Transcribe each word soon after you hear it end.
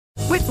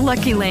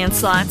Lucky Land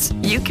Slots,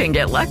 you can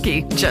get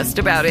lucky just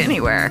about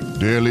anywhere.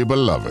 Dearly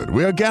beloved,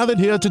 we are gathered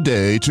here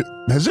today to...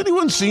 Has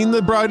anyone seen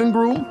the bride and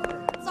groom?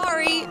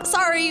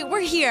 Sorry, we're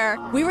here.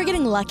 We were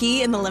getting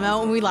lucky in the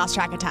limo and we lost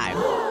track of time.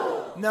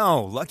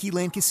 No, Lucky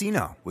Land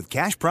Casino, with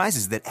cash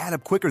prizes that add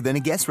up quicker than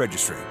a guest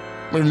registry.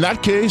 In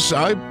that case,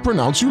 I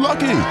pronounce you lucky.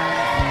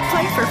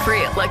 Play for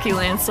free at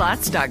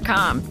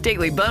LuckyLandSlots.com.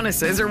 Daily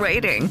bonuses are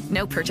waiting.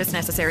 No purchase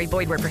necessary.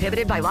 Void where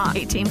prohibited by law.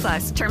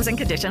 18+. Terms and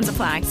conditions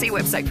apply. See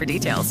website for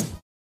details.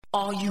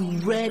 Are you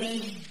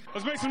ready?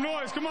 Let's make some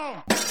noise. Come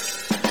on.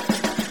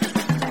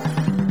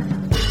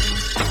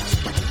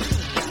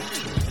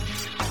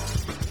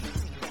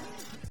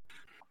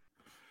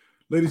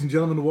 Ladies and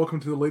gentlemen, welcome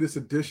to the latest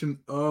edition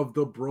of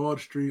the Broad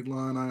Street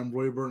Line. I am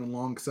Roy Burton.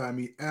 Alongside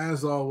me,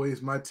 as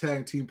always, my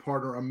tag team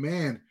partner, a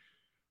man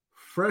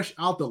fresh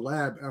out the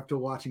lab after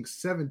watching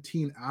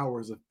 17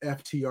 hours of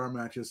FTR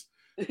matches,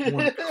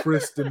 one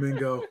Chris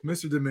Domingo.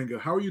 Mr. Domingo,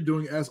 how are you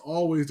doing, as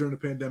always, during the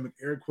pandemic,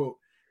 air quote,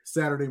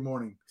 Saturday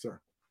morning,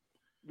 sir?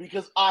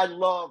 Because I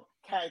love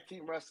tag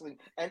team wrestling,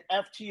 and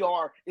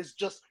FTR is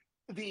just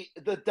the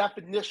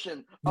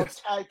definition of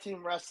tag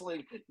team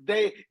wrestling.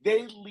 They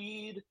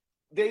lead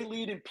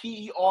in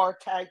PER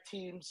tag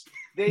teams.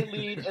 They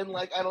lead in,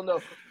 like, I don't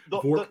know, the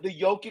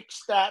Jokic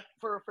stat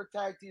for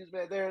tag teams,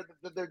 man. They're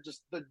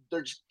just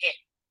it.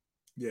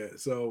 Yeah.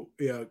 So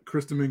yeah,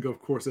 Chris Domingo, of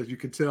course, as you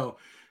can tell,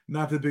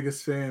 not the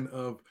biggest fan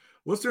of,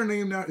 what's their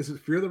name now? Is it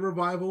Fear the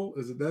Revival?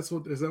 Is that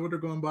what they're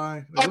going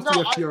by? Like, what's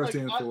the FTR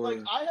stand for?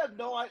 I have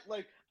no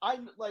idea.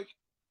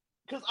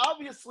 Because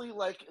obviously,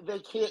 like, they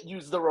can't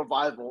use the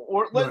Revival,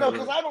 or like, no,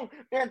 because I don't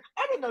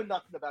know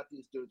nothing about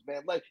these dudes,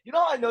 man. Like, you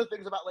know, I know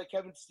things about, like,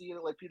 Kevin Steen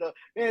and, like, Peter.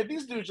 Man,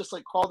 these dudes just,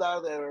 like, crawled out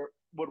of their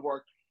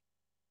woodwork.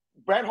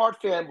 Bret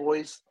Hart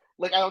fanboys,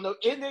 like, I don't know,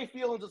 in their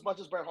feelings as much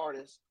as Bret Hart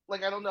is.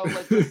 Like, I don't know,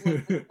 like,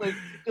 like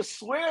to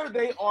swear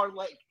they are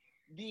like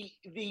the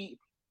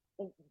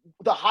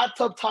hot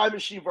tub time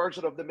machine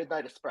version of the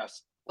Midnight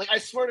Express. Like, I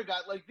swear to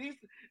God, like, these,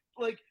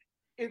 like.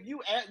 If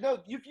you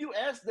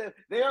ask them,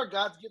 they are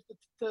God's gift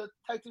to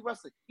tag team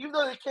wrestling, even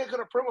though they can't go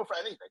to promo for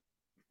anything.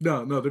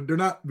 No, they're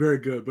not very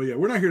good. But yeah,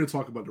 we're not here to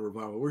talk about the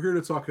Revival. We're here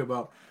to talk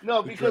about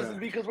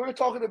because we're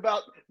talking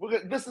about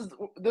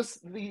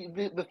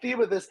the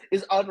theme of this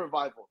is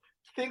unrevival,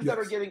 things that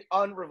are getting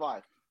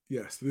unrevived.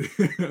 Yes,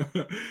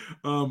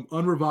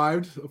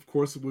 unrevived. Of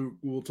course,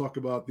 we'll talk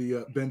about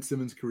the Ben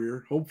Simmons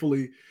career.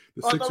 Hopefully,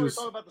 the Sixers. I thought we were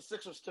talking about the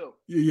Sixers too.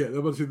 Yeah.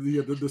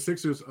 The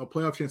Sixers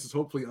playoff chances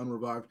hopefully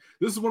unrevived.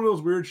 This is one of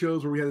those weird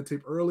shows where we had to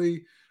tape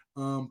early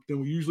than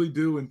we usually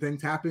do, and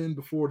things happen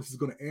before this is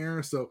going to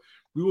air. So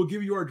we will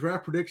give you our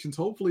draft predictions.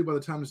 Hopefully, by the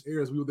time this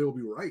airs, they will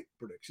be right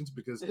predictions,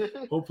 because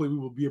hopefully we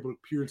will be able to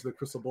peer into the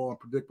crystal ball and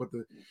predict what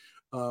the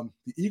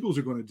Eagles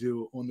are going to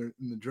do in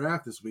the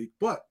draft this week.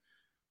 But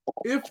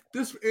if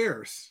this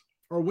airs,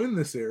 or when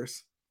this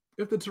airs,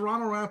 if the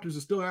Toronto Raptors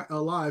are still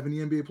alive in the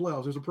NBA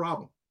playoffs, there's a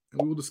problem.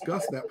 And we will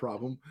discuss that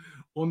problem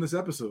on this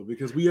episode,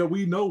 because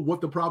we know what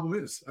the problem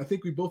is. I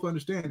think we both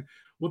understand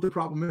what the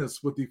problem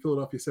is with the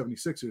Philadelphia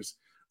 76ers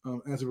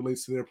as it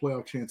relates to their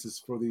playoff chances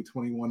for the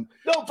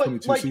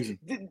 21-22 season.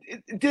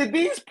 Did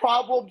these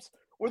problems,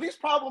 were these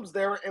problems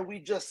there, and we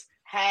just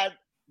had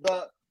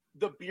the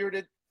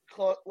bearded,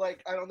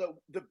 like, I don't know,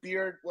 the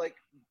beard, like,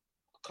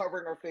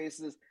 covering our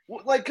faces,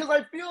 like, because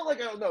I feel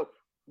like, I don't know,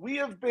 we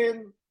have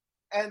been,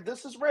 and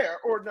this is rare,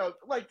 or no,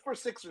 like, for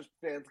Sixers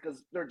fans,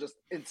 because they're just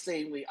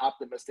insanely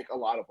optimistic, a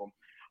lot of them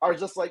are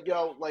just like,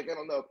 yo, like, I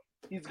don't know,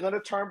 he's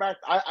gonna turn back.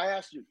 I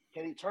asked you,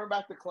 can he turn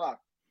back the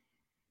clock?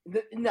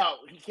 No,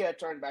 he can't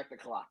turn back the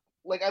clock.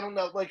 Like, I don't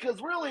know, like,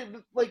 because really,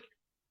 like,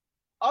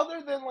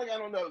 other than, like, I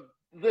don't know,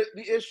 the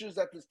issues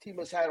that this team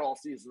has had all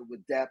season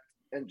with depth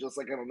and just,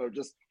 like, I don't know,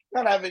 just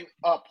not having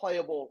a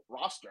playable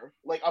roster,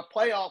 like a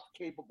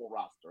playoff-capable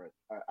roster,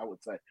 I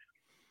would say.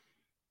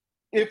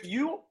 If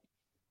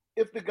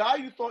the guy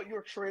you thought you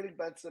were trading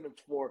Ben Simmons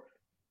for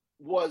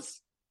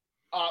was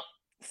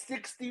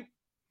 75%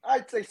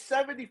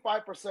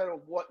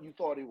 of what you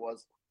thought he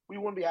was, we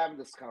wouldn't be having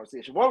this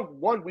conversation.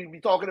 One, we'd be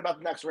talking about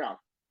the next round.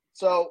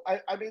 So,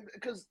 I mean,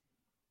 because,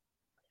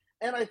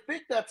 and I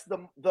think that's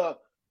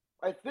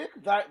I think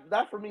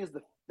that for me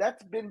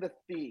that's been the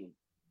theme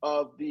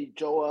of the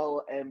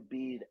Joel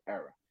Embiid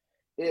era.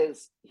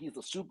 Is he's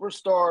a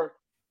superstar,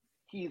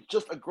 he's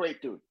just a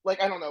great dude.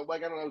 Like, I don't know,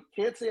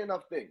 can't say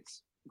enough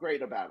things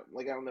great about him.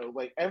 Like, I don't know,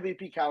 like,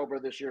 MVP caliber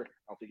this year,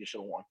 I don't think he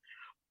should have won.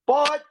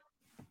 But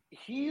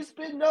he's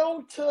been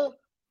known to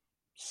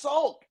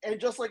sulk and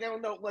just, like, I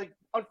don't know, like,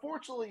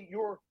 unfortunately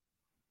your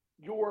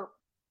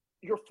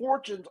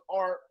fortunes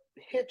are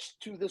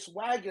hitched to this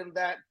wagon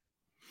that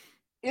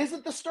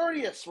isn't the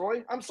sturdiest,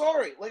 Roy. I'm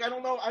sorry. Like, I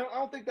don't know. I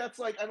don't think that's,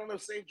 like, I don't know,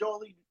 saying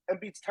Joel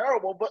Embiid's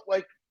terrible, but,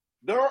 like,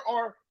 there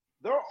are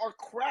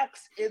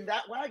cracks in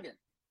that wagon.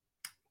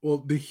 Well,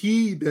 the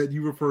he that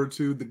you referred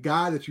to, the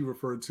guy that you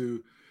referred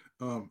to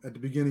at the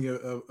beginning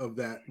of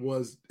that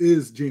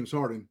is James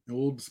Harden, and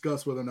we'll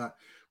discuss whether or not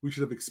we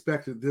should have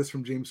expected this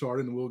from James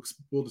Harden, and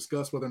we'll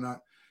discuss whether or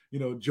not, you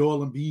know,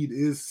 Joel Embiid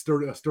is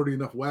a sturdy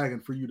enough wagon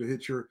for you to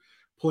hit your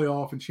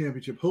playoff and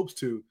championship hopes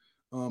to.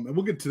 And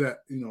we'll get to that,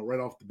 right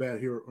off the bat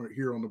here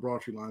on the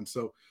Broad Tree Line.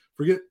 So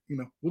we'll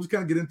just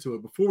kind of get into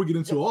it. Before we get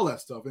into all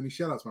that stuff, any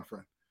shout outs, my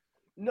friend?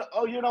 No,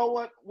 you know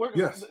what?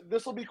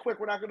 This will be quick.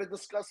 We're not going to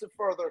discuss it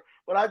further.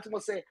 But I just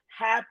want to say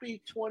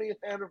happy 20th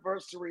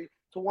anniversary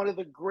to one of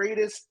the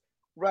greatest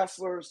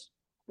wrestlers,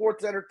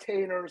 sports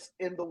entertainers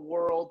in the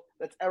world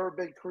that's ever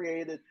been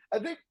created. I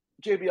think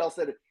JBL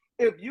said it.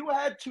 If you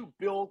had to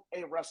build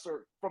a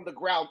wrestler from the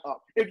ground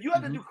up, if you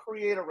had to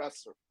create a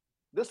wrestler,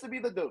 this would be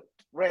the dude,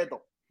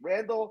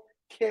 Randall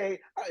K.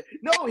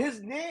 No,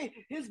 his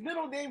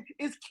middle name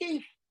is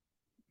Keith.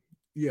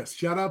 Yes,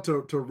 shout out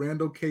to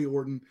Randall K.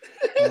 Orton.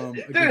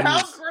 Dude,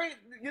 how great.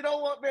 You know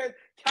what, man?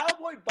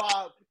 Cowboy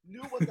Bob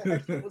knew what the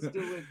heck he was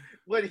doing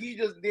when he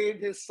just named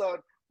his son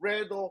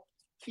Randall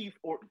Keith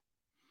Orton.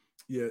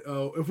 Yeah,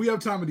 if we have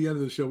time at the end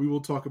of the show, we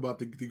will talk about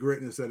the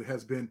greatness that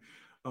has been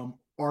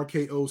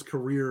RKO's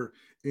career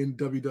in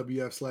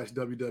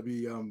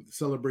WWF/WWE,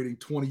 celebrating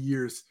 20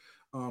 years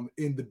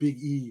in the Big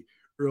E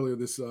earlier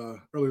this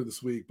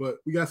week. But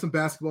we got some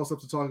basketball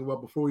stuff to talk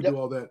about before we do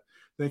all that.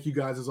 Thank you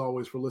guys, as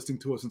always, for listening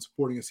to us and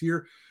supporting us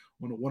here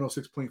on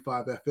 106.5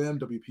 FM,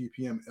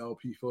 WPPM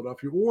LP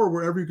Philadelphia, or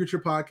wherever you get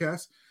your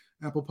podcasts,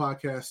 Apple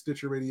Podcasts,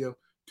 Stitcher Radio,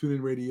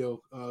 TuneIn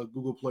Radio,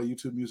 Google Play,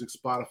 YouTube Music,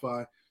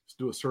 Spotify. Just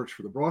do a search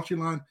for the Broad Tree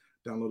Line.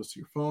 Download us to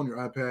your phone, your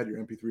iPad, your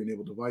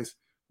MP3-enabled device.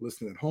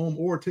 Listen at home,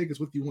 or take us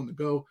with you on the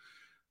go,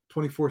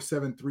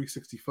 24/7,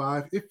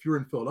 365. If you're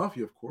in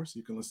Philadelphia, of course,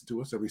 you can listen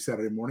to us every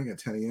Saturday morning at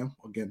 10 a.m.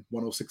 Again,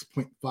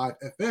 106.5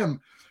 FM,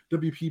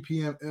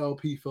 WPPM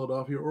LP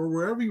Philadelphia, or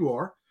wherever you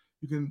are.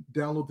 You can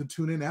download the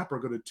TuneIn app or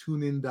go to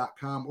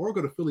tunein.com or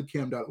go to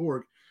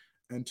phillycam.org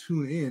and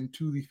tune in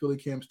to the Philly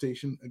Cam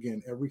station,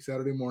 again, every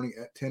Saturday morning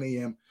at 10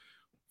 a.m.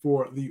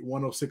 for the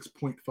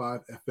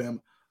 106.5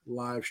 FM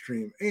live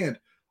stream. And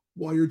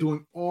while you're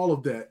doing all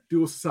of that,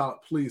 do us a solid.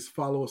 Please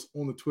follow us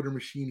on the Twitter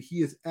machine.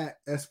 He is at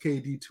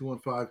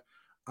SKD215.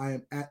 I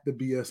am at the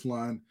BS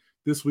Line.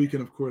 This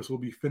weekend, of course, we'll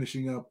be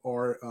finishing up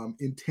our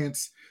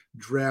intense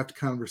draft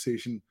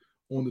conversation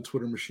on the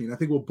Twitter machine. I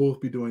think we'll both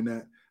be doing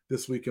that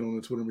this weekend on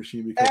the Twitter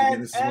machine because,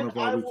 again, this is one of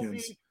our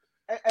weekends.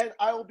 And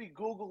I will be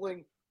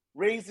Googling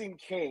Raising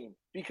Cane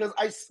because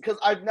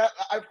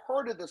I've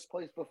heard of this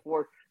place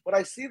before, but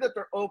I see that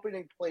they're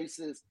opening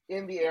places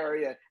in the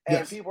area,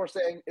 and people are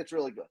saying it's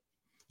really good.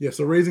 Yeah,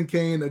 so Raising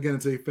Cane, again,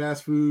 it's a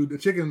fast food, a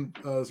chicken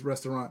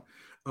restaurant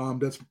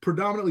that's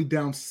predominantly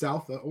down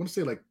south. I want to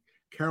say like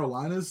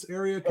Carolina,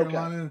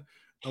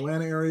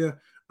 Atlanta area.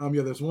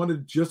 There's one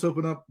that just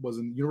opened up, was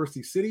in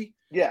University City.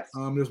 Yes.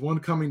 There's one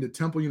coming to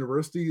Temple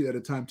University at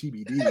a time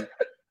TBD.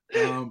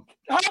 How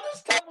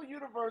does Temple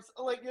University,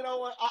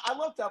 I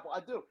love Temple, I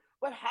do.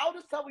 But how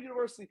does Temple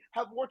University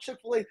have more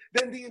Chick-fil-A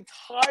than the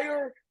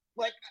entire,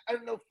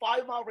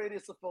 5-mile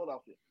radius of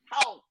Philadelphia?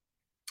 How?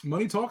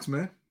 Money talks,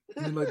 man.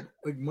 I mean,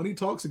 like money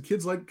talks, and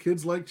kids like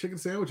chicken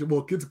sandwiches.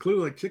 Well, kids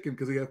clearly like chicken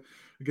because you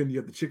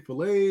have the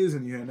Chick-fil-A's,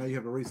 and now you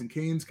have the Raising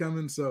Cane's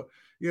coming. So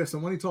so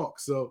money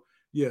talks. So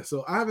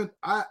so I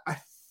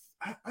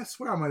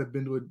swear I might have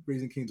been to a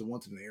Raising Cane's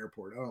once in the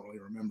airport. I don't really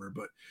remember,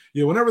 but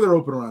whenever they're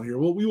open around here,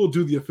 we will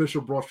do the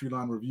official Broad Tree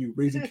Line review,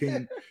 Raising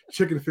Cane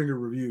chicken finger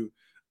review.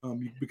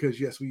 Because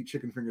we eat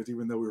chicken fingers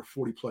even though we were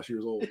 40 plus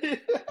years old.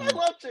 I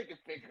love chicken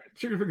fingers.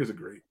 Chicken fingers are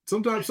great.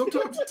 Sometimes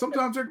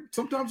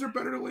they're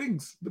better than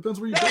wings.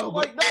 Depends where you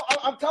go.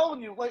 I'm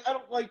telling you, I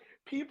don't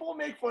people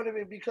make fun of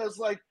me because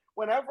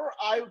whenever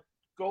I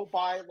go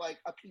buy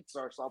a pizza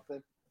or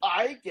something,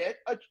 I get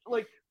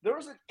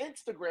there's an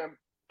Instagram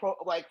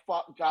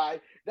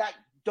guy that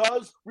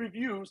does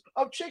reviews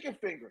of chicken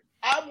fingers.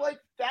 I'm like,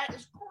 that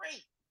is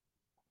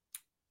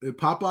great.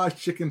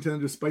 Popeye's chicken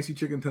tenders, spicy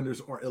chicken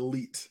tenders are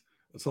elite.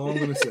 That's all I'm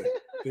going to say.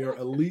 They are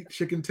elite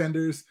chicken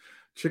tenders,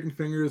 chicken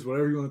fingers,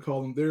 whatever you want to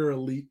call them. They're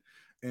elite.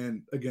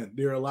 And again,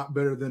 they're a lot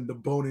better than the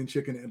bone-in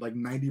chicken at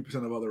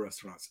 90% of other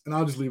restaurants. And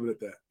I'll just leave it at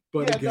that.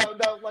 But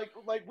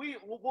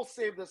we'll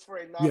save this for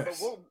another.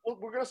 Yes.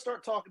 But we're going to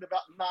start talking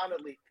about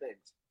non-elite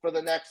things for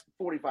the next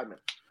 45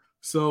 minutes.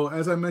 So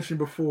as I mentioned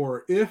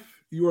before, if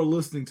you are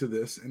listening to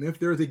this and if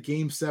there's a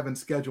Game 7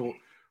 scheduled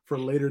for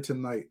later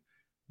tonight,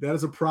 that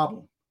is a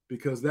problem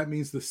because that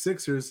means the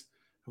Sixers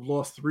have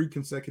lost 3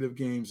 consecutive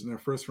games in their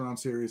first round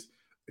series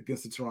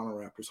against the Toronto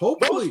Raptors.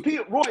 Hopefully,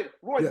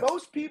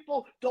 most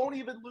people don't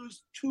even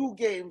lose 2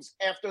 games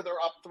after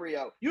they're up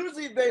 3-0.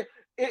 Usually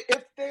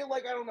if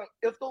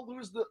they'll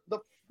lose the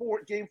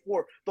game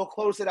 4, they'll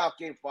close it out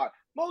game 5.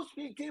 Most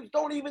teams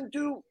don't even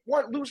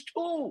lose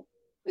 2.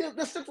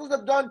 The Sixers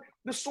have done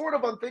the sort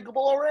of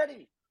unthinkable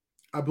already.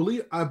 I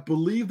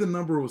believe the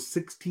number was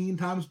 16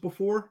 times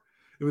before.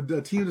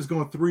 The team is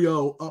going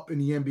 3-0 up in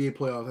the NBA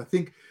playoffs. I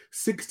think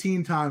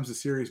 16 times the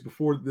series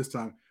before this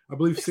time. I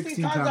believe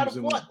 16 times out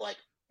of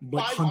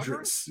what?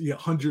 Hundreds. Yeah,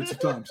 hundreds of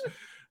times.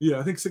 Yeah,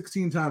 I think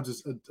 16 times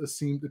is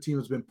the team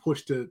has been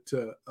pushed to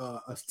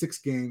a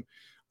 6-game.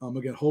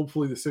 Again,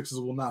 hopefully the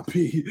Sixers will not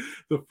be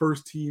the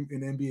first team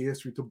in NBA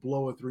history to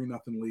blow a 3-0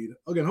 lead.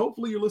 Again,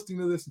 hopefully you're listening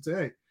to this and say,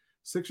 hey,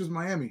 Sixers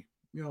Miami.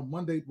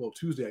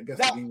 Tuesday, I guess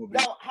the game will be.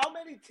 Now, how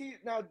many many teams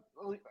now?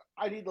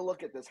 I need to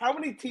look at this. How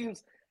many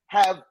teams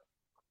have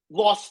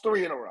lost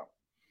 3 in a row?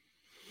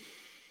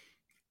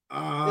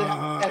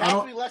 It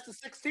has to be less than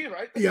 16,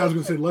 right? Yeah, I was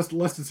going to say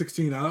less than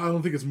 16. I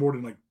don't think it's more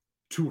than like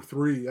 2 or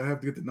 3. I have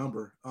to get the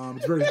number.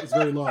 It's very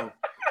low.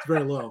 It's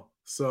very low.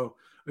 So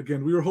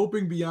again, we were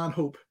hoping beyond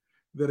hope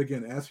that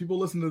again, as people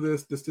listen to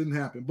this didn't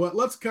happen. But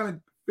let's kind of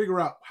figure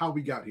out how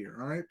we got here,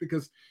 all right?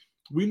 Because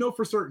we know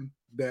for certain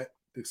that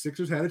the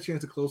Sixers had a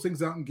chance to close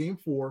things out in Game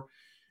 4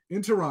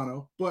 in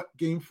Toronto, but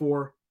Game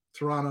 4,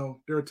 Toronto,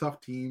 they're a tough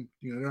team.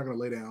 You know, they're not going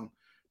to lay down.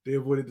 They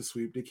avoided the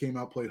sweep. They came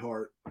out, played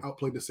hard,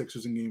 outplayed the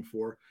Sixers in Game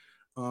 4.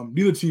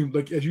 Neither team,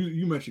 like as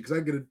you mentioned,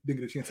 because didn't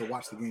get a chance to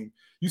watch the game.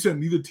 You said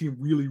neither team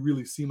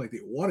really seemed like they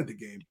wanted the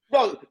game.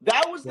 No,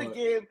 that was the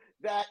game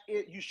that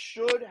you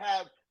should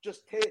have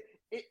just hit.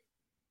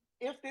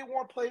 If they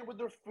weren't playing with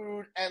their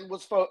food and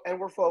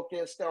were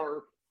focused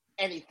or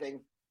anything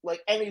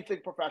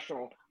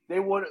professional, they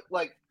would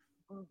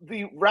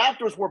the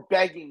Raptors were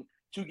begging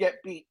to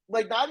get beat.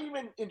 Like not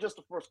even in just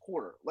the first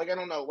quarter. Like I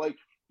don't know. Like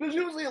there's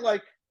usually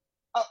and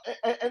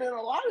in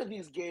a lot of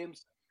these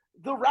games,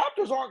 the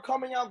Raptors aren't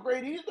coming out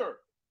great either.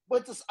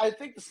 But I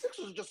think the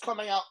Sixers are just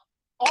coming out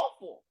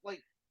awful.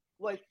 Like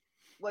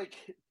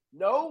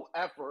no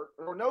effort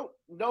or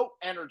no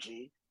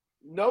energy,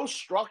 no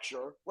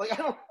structure.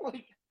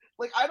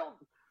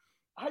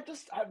 I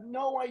just have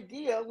no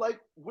idea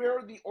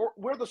where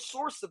the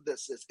source of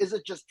this is. Is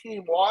it just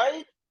team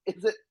wide?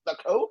 Is it the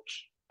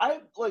coach?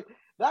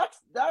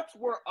 That's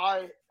where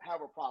I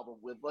have a problem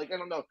with. I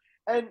don't know.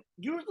 And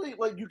usually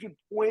you can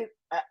point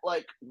at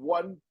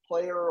one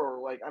player or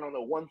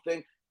one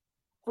thing.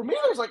 For me,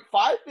 there's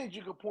 5 things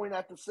you could point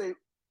at to say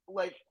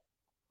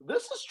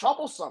this is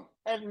troublesome,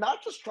 and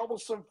not just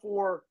troublesome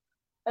for.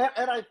 And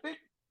I think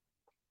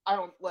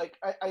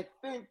I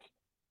think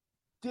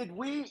did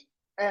we.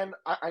 And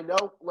I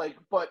know,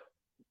 but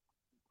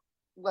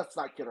let's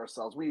not kid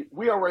ourselves.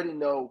 We already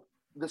know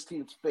this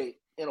team's fate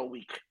in a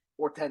week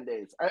or 10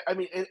 days. I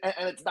mean, and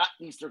it's not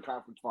Eastern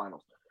Conference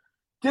Finals.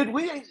 Did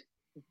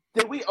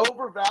we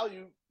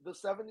overvalue the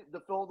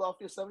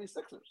Philadelphia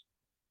 76ers?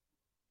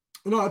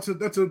 No,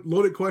 that's a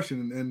loaded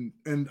question,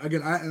 and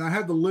again, I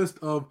had the list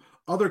of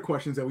other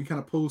questions that we kind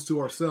of posed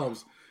to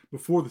ourselves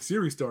before the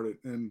series started,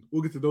 and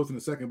we'll get to those in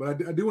a second.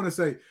 But I do want to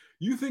say,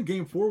 you think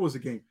Game 4 was a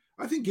game?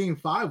 I think Game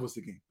 5 was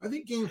the game. I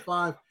think Game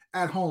 5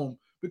 at home,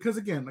 because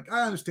again,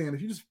 I understand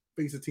if you just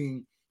face a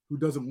team who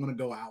doesn't want to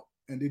go out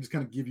and they just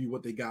kind of give you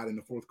what they got in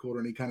the fourth quarter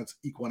and they kind of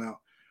eke one out.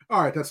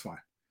 All right, that's fine.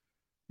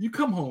 You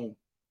come home,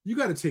 you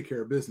got to take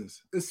care of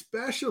business,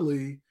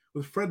 especially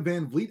with Fred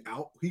VanVleet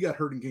out. He got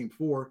hurt in Game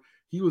 4.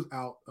 He was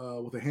out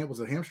with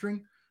a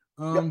hamstring?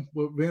 Yep.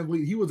 With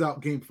VanVleet, he was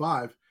out Game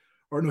 5,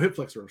 or no, hip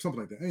flexor or something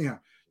like that. Anyhow,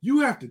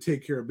 you have to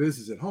take care of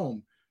business at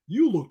home.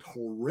 You looked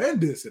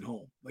horrendous at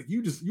home.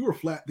 You were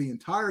flat the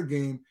entire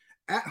game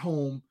at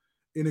home.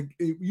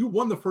 You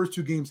won the first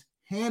 2 games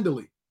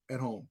handily at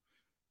home.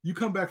 You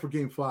come back for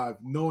Game 5,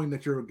 knowing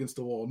that you're against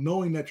the wall,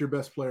 knowing that your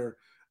best player,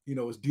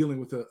 is dealing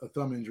with a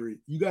thumb injury.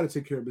 You got to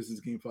take care of business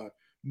in Game 5.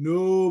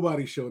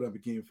 Nobody showed up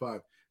at Game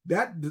 5.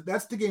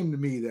 That's the game to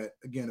me that,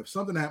 again, if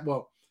something happened,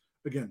 well,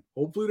 again,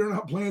 hopefully they're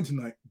not playing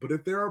tonight, but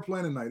if they are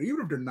playing tonight,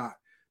 even if they're not,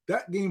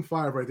 that Game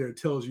 5 right there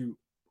tells you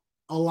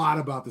a lot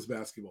about this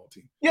basketball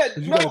team. Yeah, I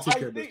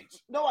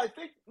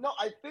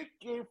think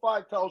Game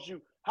 5 tells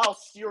you how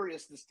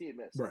serious this team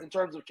is in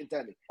terms of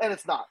contending, and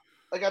it's not.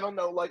 I don't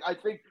know. I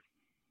think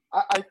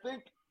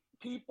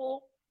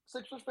people,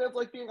 Sixers fans,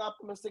 like being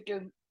optimistic,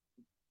 and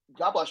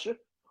God bless you,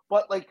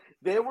 but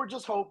they were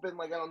just hoping,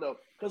 I don't know,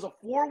 because a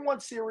 4-1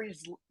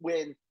 series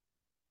win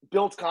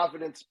builds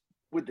confidence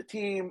with the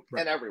team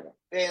and everyone,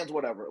 fans,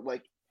 whatever.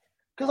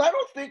 Because I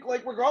don't think,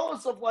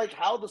 regardless of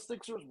how the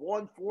Sixers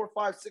won 4,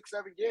 5, 6,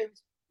 7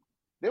 games,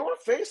 they were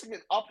facing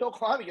an uphill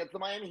climb against the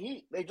Miami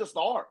Heat. They just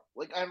are.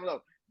 I don't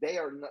know. They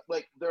are not,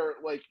 they're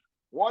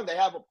one. They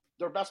have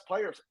their best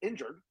players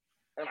injured,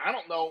 and I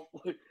don't know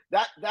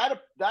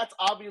that's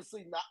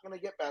obviously not going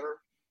to get better.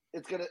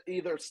 It's going to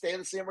either stay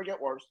the same or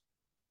get worse.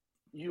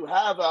 You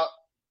have I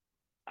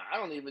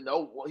don't even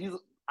know.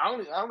 I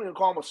don't even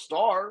call him a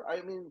star.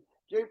 I mean,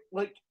 because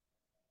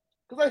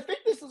I think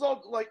this is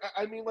all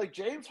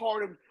James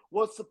Harden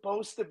was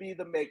supposed to be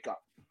the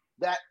makeup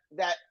that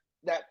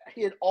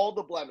hid all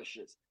the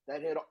blemishes,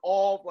 that hid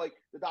all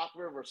the Doc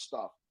Rivers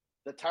stuff,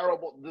 the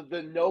terrible,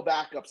 the no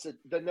backups,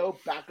 the no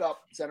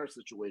backup center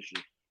situation.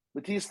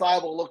 Matisse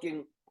Thybulle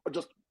looking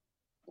just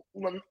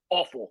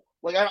awful.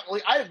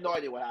 I have no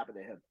idea what happened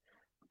to him.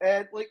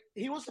 And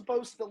he was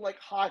supposed to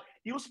hide.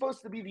 He was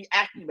supposed to be the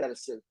acne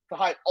medicine to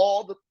hide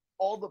all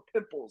the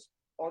pimples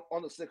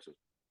on the Sixers.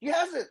 He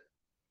hasn't.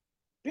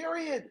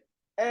 Period.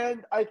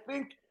 And I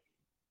think,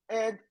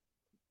 and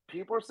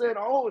people are saying,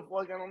 oh, if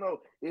I don't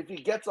know, if he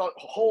gets a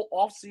whole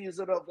off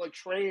season of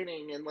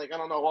training and I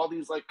don't know, all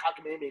these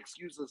cockamamie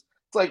excuses.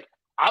 It's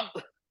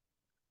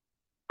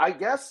I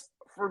guess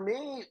for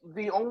me,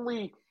 the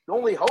only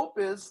hope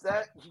is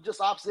that he just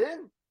opts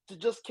in to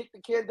just kick the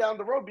can down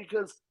the road,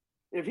 because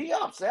if he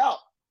opts out,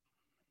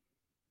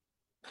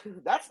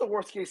 That's the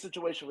worst case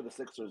situation for the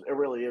Sixers. It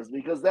really is,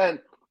 because then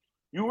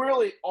you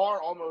really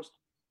are almost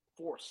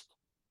forced.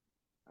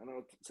 I know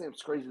it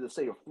seems crazy to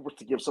say you're forced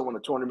to give someone a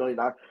 $200 million,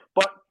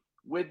 but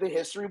with the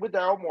history with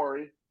Daryl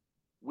Morey,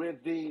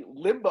 with the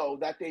limbo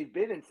that they've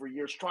been in for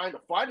years trying to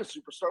find a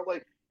superstar,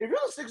 like if you're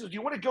the Sixers, do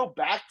you want to go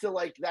back to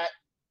like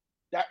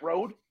that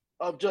road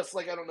of just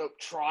like, I don't know,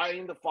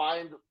 trying to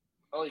find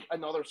like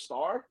another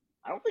star?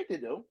 I don't think they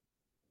do.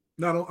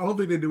 No, I don't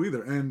think they do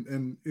either.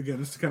 And again,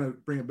 just to kind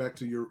of bring it back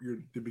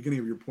to the beginning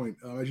of your point,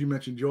 as you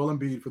mentioned, Joel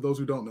Embiid, for those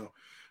who don't know,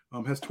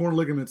 has torn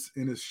ligaments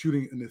in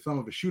the thumb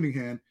of his shooting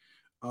hand.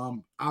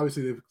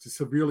 Obviously, they've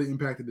severely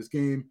impacted this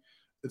game.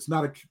 It's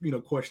not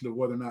a question of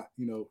whether or not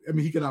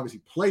he can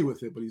obviously play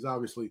with it, but he's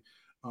obviously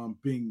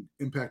being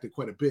impacted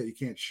quite a bit. He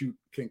can't shoot,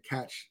 can't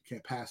catch,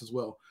 can't pass as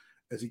well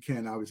as he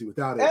can obviously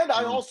without it.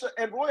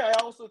 And Roy, I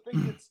also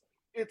think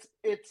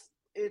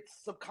it's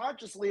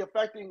subconsciously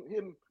affecting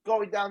him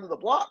going down to the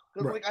block.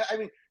 Because right. I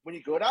mean, when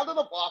you go down to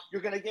the block,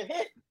 you're going to get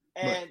hit.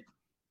 And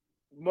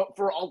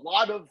for a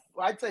lot of,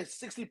 I'd say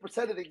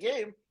 60% of the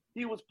game,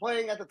 he was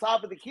playing at the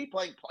top of the key,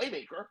 playing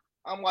playmaker.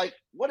 I'm like,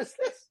 what is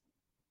this?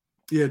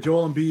 Yeah,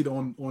 Joel Embiid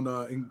on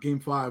in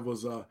Game 5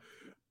 was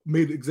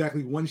made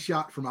exactly one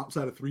shot from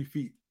outside of 3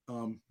 feet.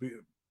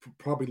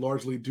 Probably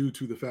largely due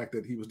to the fact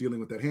that he was dealing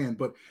with that hand,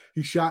 but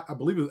he shot, I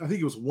think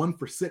it was 1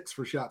 for 6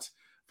 for shots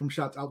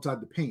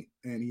outside the paint,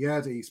 and he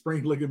has a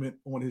sprained ligament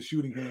on his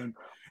shooting hand,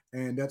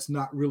 and that's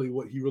not really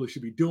what he really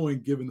should be doing,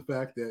 given the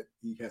fact that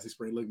he has a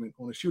sprained ligament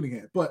on his shooting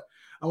hand. But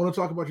I want to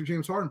talk about your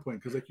James Harden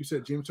point, because like you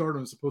said, James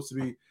Harden is supposed to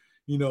be,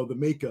 the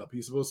makeup.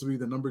 He's supposed to be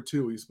the number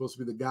 2. He's supposed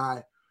to be the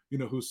guy,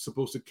 who's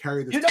supposed to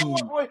carry this team.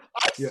 What, Roy?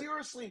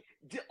 Seriously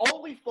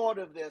only thought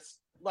of this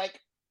like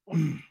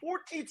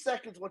 14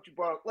 seconds what you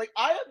brought up. Like,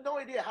 I have no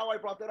idea how I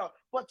brought that up,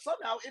 but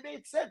somehow it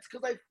made sense,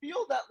 because I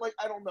feel that, like,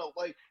 I don't know,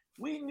 like,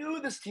 we knew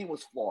this team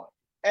was flawed.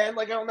 And,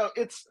 like, I don't know,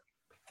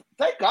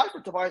 thank God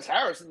for Tobias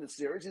Harris in this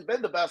series. He's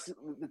been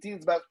the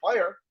team's best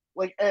player.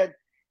 Like, and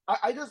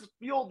I just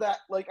feel that,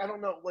 like, I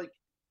don't know, like,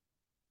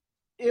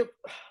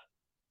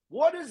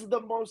 what is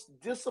the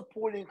most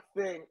disappointing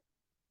thing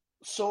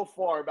so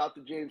far about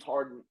the James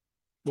Harden?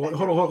 Well,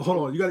 hold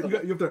on.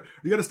 You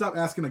got to stop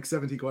asking like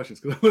 17 questions,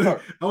 because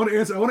I want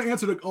to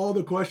answer all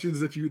the questions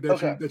that you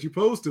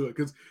posed to it,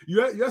 because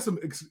you have some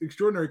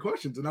extraordinary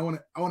questions, and I want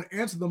to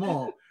answer them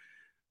all.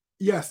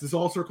 Yes, this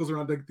all circles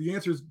around. The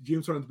answer is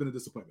James Harden's been a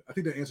disappointment. I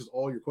think that answers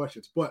all your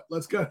questions. But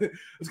let's kind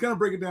of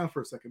break it down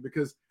for a second,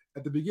 because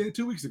at the beginning,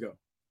 2 weeks ago,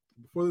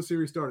 before the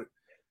series started,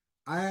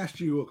 I asked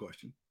you a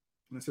question,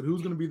 and I said,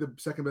 who's going to be the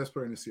second best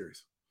player in this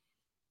series?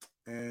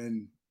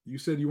 And you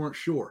said you weren't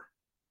sure.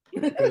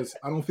 Because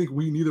I don't think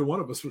neither one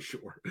of us was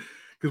sure,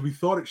 because we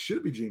thought it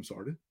should be James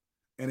Harden,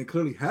 and it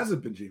clearly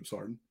hasn't been James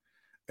Harden.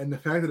 And the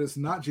fact that it's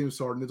not James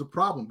Harden is a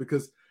problem,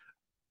 because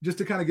just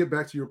to kind of get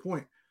back to your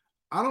point,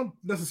 I don't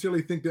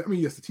necessarily think that,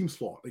 yes, the team's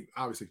flawed. Like,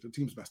 obviously, the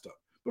team's messed up.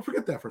 But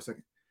forget that for a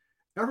second.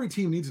 Every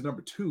team needs a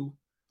number 2.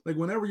 Like,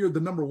 whenever you're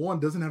the number 1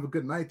 doesn't have a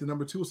good night, the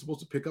number 2 is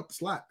supposed to pick up the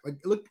slack. Like,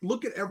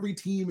 look at every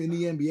team in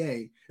the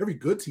NBA, every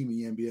good team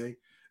in the NBA.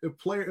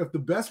 If the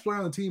best player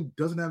on the team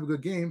doesn't have a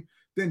good game,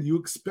 then you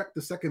expect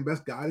the second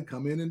best guy to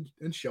come in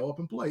and show up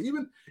and play.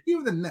 Even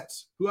the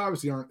Nets, who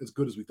obviously aren't as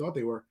good as we thought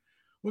they were,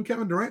 when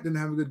Kevin Durant didn't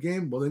have a good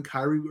game, well, then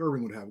Kyrie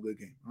Irving would have a good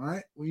game. All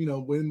right.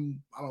 Well,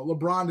 when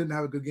LeBron didn't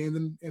have a good game,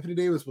 then Anthony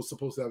Davis was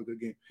supposed to have a good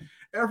game.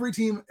 Every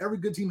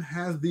good team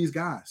has these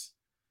guys.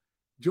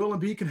 Joel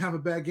Embiid can have a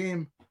bad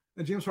game,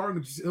 and James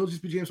Harden, he'll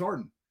just be James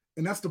Harden.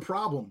 And that's the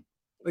problem.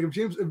 Like,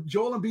 if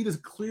Joel Embiid is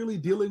clearly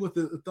dealing with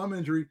a thumb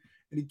injury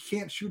and he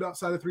can't shoot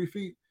outside of 3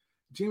 feet,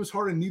 James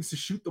Harden needs to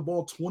shoot the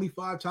ball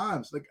 25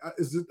 times. Like,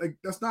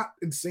 that's not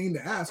insane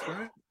to ask,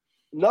 right?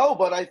 No,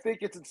 but I think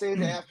it's insane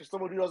to ask for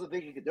someone who doesn't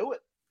think he can do it.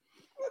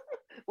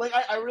 Like,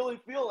 I really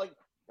feel like,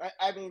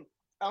 I mean,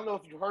 I don't know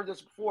if you've heard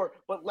this before,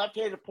 but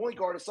left-handed point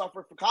guard has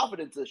suffered from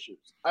confidence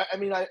issues. I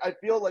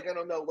feel like, I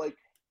don't know, like,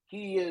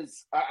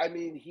 he's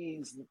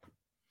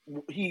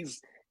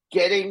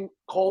getting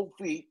cold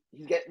feet.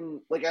 He's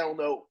getting, like, I don't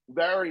know,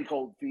 very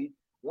cold feet.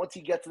 Once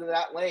he gets into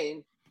that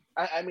lane,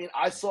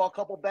 I saw a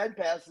couple bend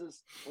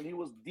passes when he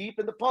was deep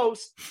in the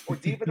post or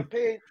deep in the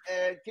paint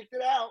and kicked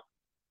it out,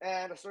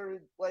 and I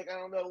started, like, I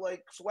don't know,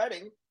 like,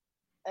 sweating.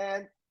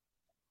 And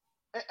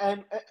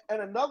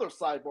another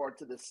sidebar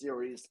to this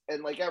series,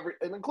 and like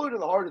and including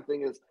the Harden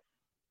thing, is,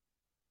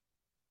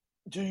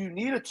 do you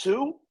need a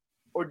 2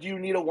 or do you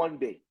need a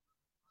 1B?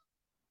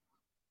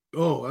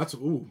 Oh, that's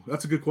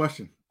a good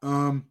question.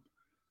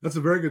 That's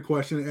a very good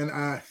question, and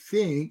I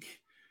think,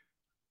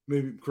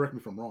 maybe correct me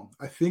if I'm wrong,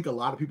 I think a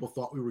lot of people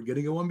thought we were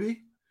getting a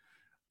 1B.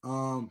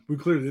 We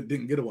clearly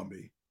didn't get a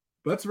 1B,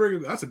 but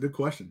that's a good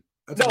question.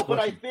 But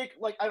I think,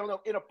 like, I don't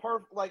know, in a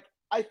like,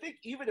 I think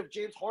even if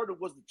James Harden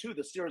was the 2,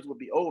 the series would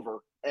be over.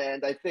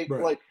 And I think,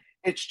 right. Like,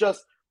 it's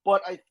just,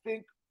 but I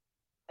think,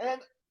 and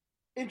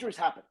injuries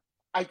happen.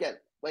 I get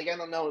it. Like, I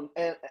don't know.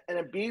 And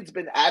Embiid's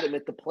been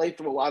adamant to play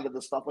through a lot of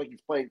the stuff like he's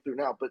playing through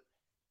now. But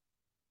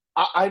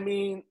I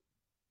mean,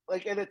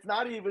 like, and it's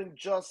not even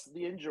just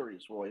the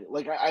injuries, Roy.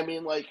 Like, I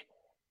mean, like,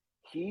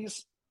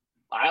 he's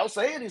I'll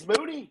say it, he's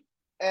moody.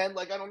 And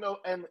like I don't know,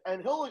 and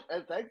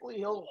thankfully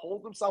he'll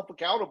hold himself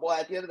accountable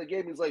at the end of the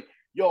game. He's like,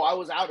 yo, I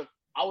was out of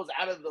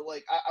the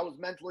like I was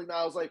mentally now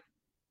I was like,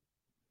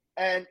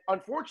 and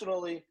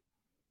unfortunately,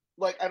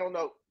 like I don't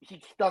know,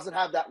 he doesn't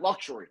have that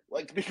luxury,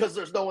 like because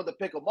there's no one to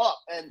pick him up.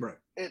 And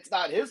it's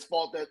not his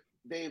fault that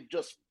they've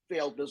just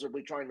failed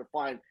miserably trying to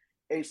find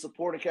a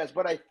supporting cast.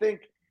 But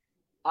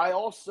I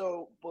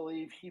also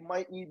believe he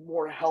might need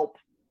more help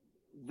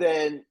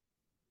than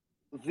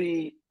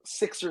the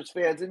Sixers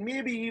fans and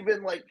maybe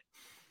even like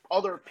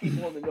other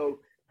people in the know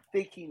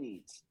think he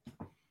needs.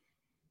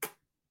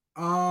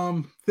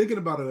 Thinking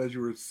about it as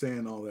you were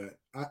saying all that,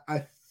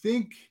 I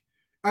think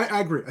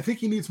I agree. I think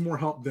he needs more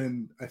help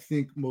than I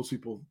think most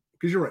people,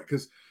 because you're right,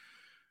 because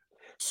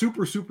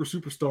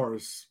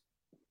superstars,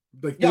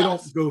 like they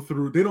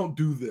don't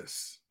do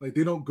this. Like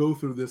they don't go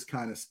through this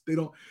kind of, they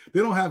don't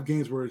have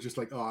games where it's just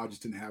like, oh, I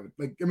just didn't have it.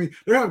 Like, I mean,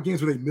 they have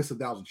games where they miss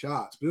 1,000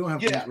 shots, but they don't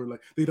have games where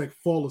like they like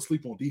fall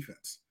asleep on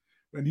defense.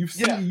 And you've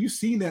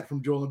seen that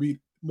from Joel Embiid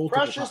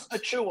multiple times.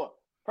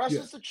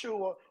 Precious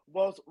Achiuwa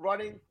was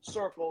running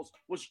circles,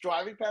 was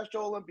driving past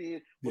Joel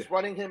Embiid, was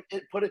running him.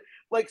 It put it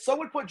like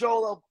someone put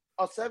Joel,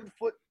 a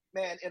 7-foot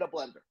man, in a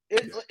blender.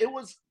 It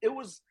was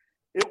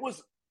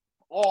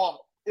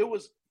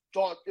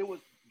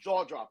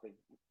jaw dropping.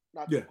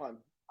 Not the pun,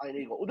 Iron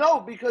Eagle. No,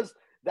 because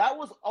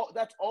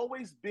that's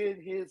always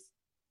been his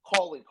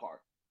calling card.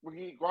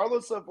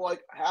 Regardless of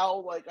like how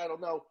like I don't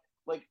know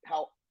like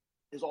how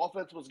his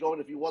offense was going,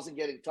 if he wasn't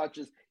getting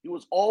touches, he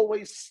was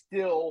always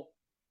still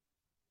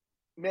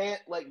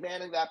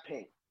manning that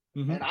paint.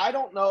 Mm-hmm. And I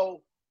don't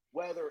know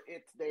whether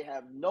it's they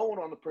have no one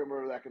on the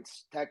perimeter that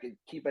can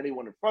keep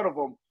anyone in front of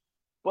them.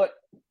 But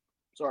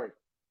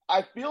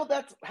I feel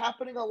that's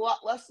happening a lot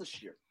less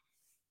this year.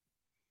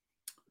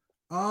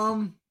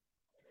 I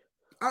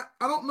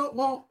don't know.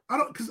 Well, I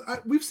don't, because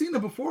we've seen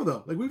it before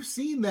though. Like we've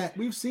seen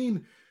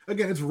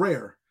again, it's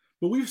rare,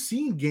 but we've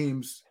seen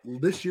games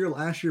this year,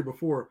 last year,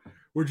 before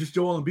where just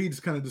Joel Embiid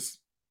just kind of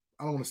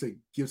I don't want to say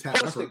gives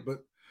half effort,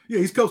 but yeah,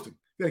 he's coasting.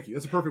 Thank you.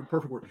 That's a perfect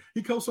word.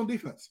 He coasts on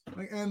defense.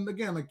 And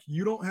again, like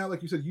you don't have,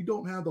 like you said, you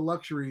don't have the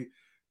luxury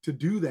to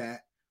do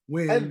that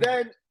when. And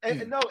then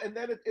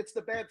it's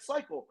the bad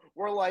cycle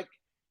where like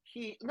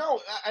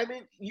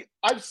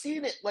I've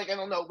seen it. Like I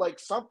don't know, like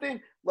something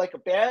like a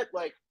bad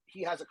like.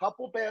 He has a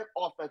couple bad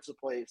offensive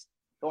plays.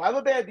 He'll have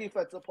a bad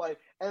defensive play,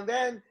 and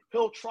then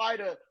he'll try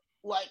to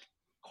like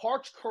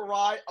Karch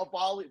Karai a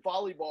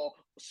volleyball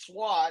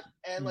swat,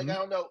 and like I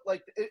don't know,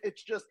 like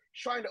it's just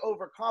trying to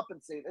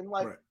overcompensate. And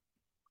like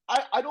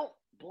I don't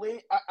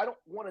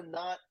want to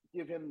not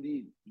give him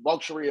the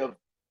luxury of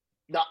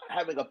not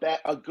having a bad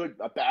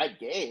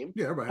game.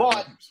 Yeah, everybody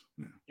but has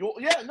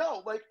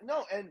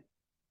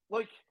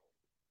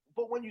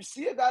but when you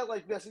see a guy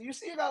like this, and you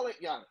see a guy like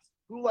Giannis,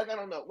 who, like, I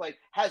don't know, like,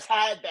 has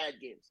had bad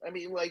games. I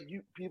mean, like,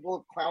 people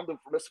have clowned him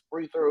for missing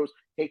free throws,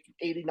 taking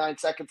 89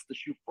 seconds to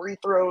shoot free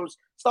throws,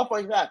 stuff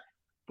like that.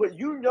 But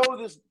you know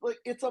this, like,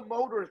 it's a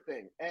motor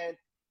thing. And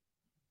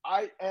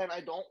I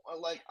don't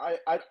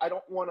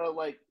want to,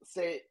 like,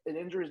 say an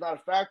injury is not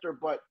a factor,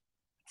 but at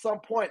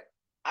some point,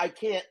 I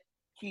can't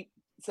keep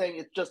saying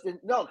it's just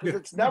because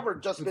it's never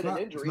just been an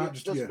injury.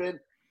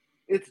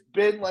 It's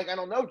been like, I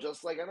don't know,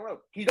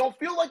 he don't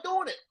feel like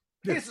doing it.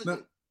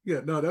 Basically.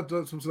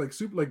 That's like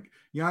super. Like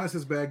Giannis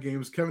has bad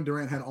games. Kevin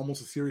Durant had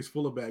almost a series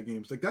full of bad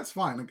games. Like that's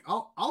fine. Like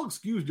I'll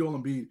excuse Joel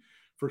Embiid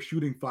for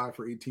shooting 5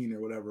 for 18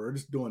 or whatever, or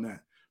just doing that.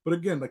 But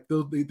again, like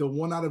the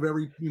one out of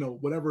every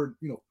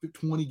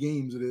 20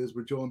 games it is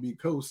where Joel Embiid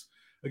coasts.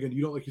 Again,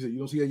 you don't, like you said, you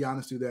don't see a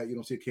Giannis do that. You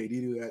don't see a KD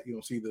do that. You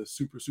don't see the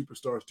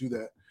superstars do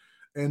that.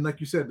 And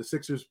like you said, the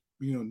Sixers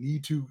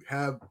need to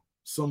have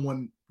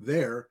someone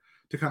there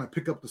to kind of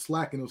pick up the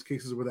slack in those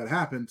cases where that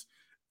happens.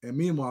 And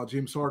meanwhile,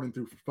 James Harden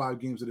threw for 5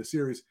 games of the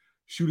series,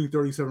 shooting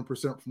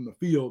 37% from the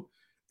field,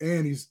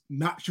 and he's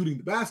not shooting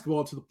the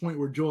basketball to the point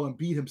where Joel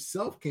Embiid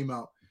himself came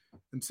out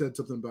and said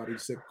something about it. He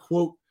said,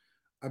 quote,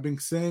 "I've been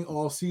saying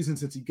all season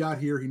since he got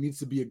here, he needs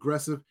to be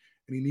aggressive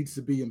and he needs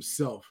to be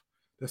himself.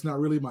 That's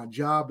not really my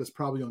job. That's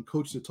probably on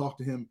coach to talk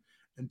to him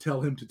and tell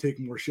him to take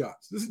more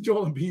shots." This is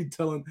Joel Embiid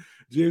telling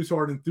James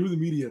Harden through the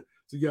media,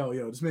 so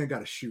yo, this man got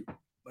to shoot.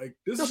 Like,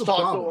 this just is a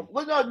problem.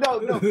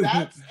 No,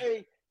 that's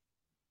a...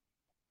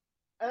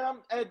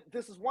 And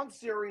this is one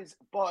series,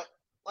 but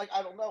like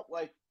I don't know,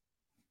 like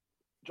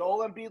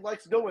Joel Embiid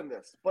likes doing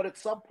this, but at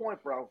some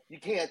point, bro, you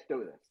can't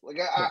do this. Like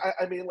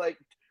I mean, like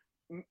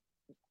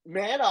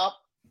man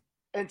up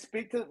and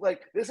speak to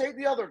like this ain't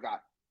the other guy.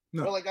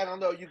 No, or, like I don't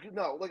know, you can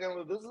know, like I don't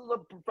know, this is a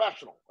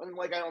professional, and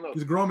like I don't know,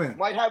 he's a grown man.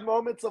 Might have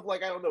moments of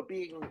like I don't know,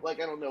 being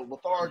like I don't know,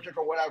 lethargic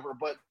or whatever,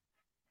 but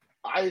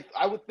I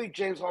would think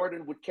James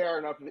Harden would care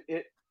enough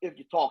if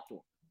you talk to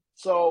him.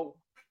 So.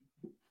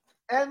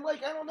 And,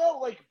 like, I don't know,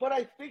 like, but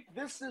I think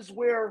this is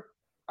where,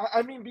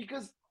 I mean,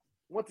 because,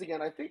 once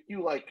again, I think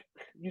you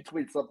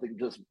retweeted something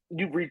just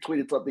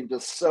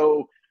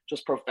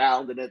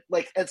profound, and it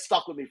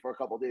stuck with me for a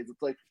couple of days.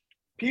 It's like,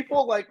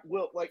 people,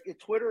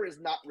 Twitter is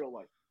not real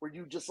life, where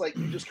you just,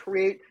 you just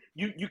create,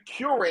 you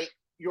curate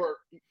your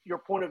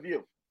point of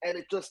view, and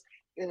it just,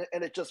 and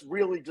it just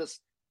really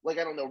just like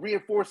I don't know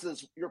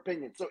reinforces your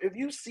opinion. So if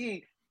you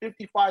see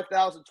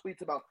 55,000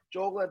 tweets about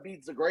Joel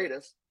Embiid's the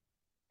greatest,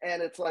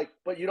 and it's like,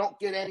 but you don't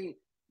get any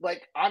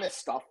like honest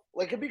stuff,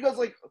 like because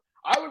like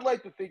I would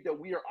like to think that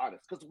we are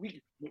honest because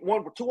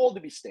we're too old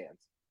to be stans.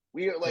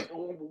 We are like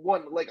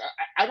one like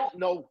I don't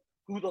know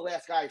who the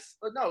last guy.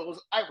 No, it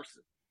was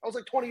Iverson. I was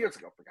like 20 years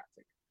ago, for God's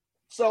sake.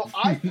 So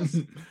I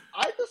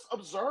just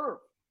observe,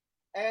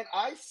 and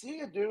I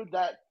see a dude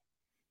that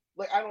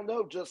like I don't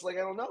know, just like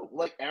I don't know,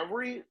 like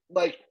every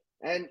like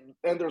and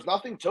there's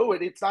nothing to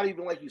it. It's not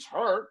even like he's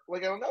hurt.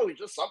 Like I don't know, he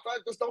just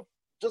sometimes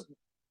just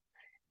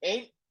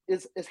ain't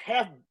is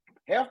half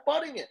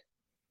butting it.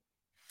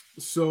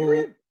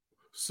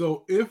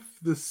 So if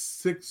the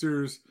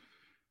Sixers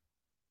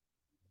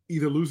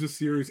either lose a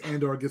series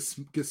and or get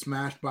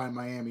smashed by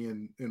Miami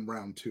in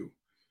round 2,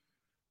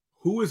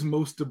 who is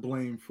most to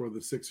blame for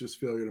the Sixers'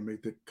 failure to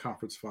make the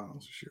conference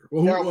finals this year?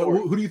 Well,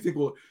 who do you think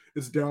will?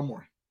 It's Daryl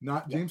Morey,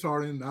 not James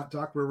Harden, not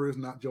Doc Rivers,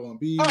 not Joel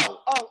Embiid.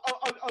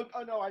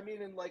 Oh no! I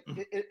mean, in like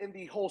in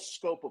the whole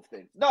scope of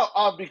things. No,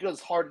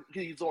 because Harden,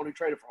 he's the one who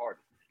traded for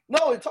Harden.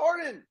 No, it's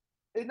Harden.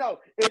 No,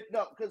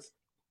 because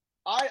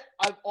I've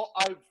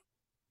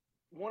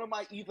one of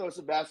my ethos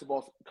of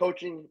basketball,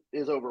 coaching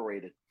is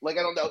overrated. Like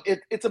I don't know,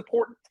 it's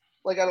important.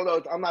 Like I don't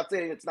know, I'm not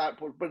saying it's not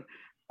important,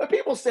 but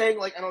people saying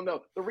like I don't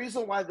know, the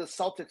reason why the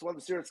Celtics won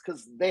the series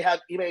because they have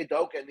Ime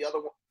Udoka and the other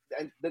one,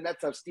 and the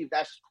Nets have Steve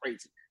Nash is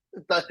crazy.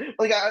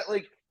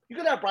 Like you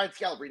could have Brian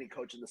Scalabrine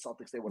coaching the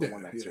Celtics, they would have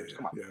won that series.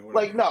 Come on,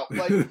 like no,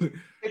 like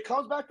it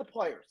comes back to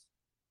players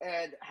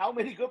and how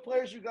many good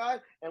players you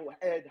got and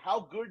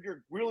how good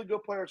your really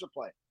good players are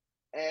playing,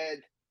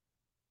 and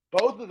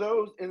both of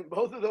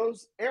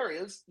those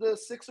areas, the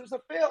Sixers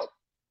have failed.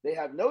 They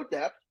have no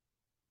depth,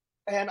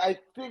 and I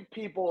think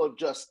people have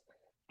just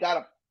got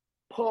to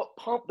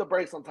pump the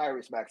brakes on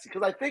Tyrese Maxey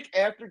because I think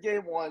after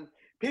Game 1,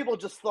 people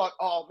just thought,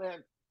 "Oh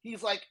man,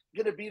 he's like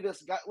going to be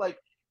this guy." Like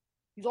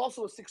he's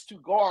also a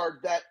 6'2" guard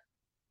that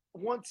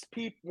once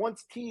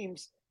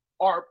teams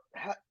are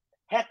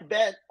heck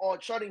bent on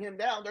shutting him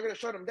down, they're going to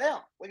shut him down.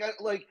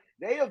 Like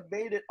they have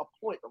made it a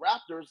point. The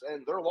Raptors,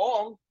 and they're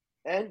long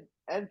and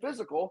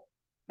physical.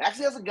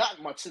 Maxey hasn't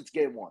gotten much since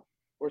Game 1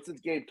 or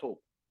since Game 2.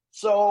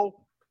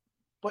 So,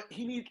 but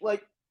he needs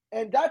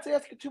and that's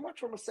asking too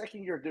much from a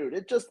second-year dude.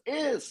 It just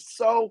is.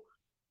 So,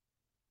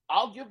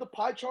 I'll give the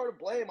pie chart of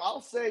blame. I'll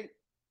say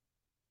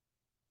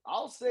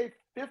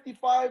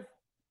 55.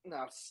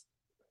 No,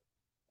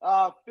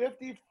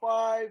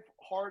 55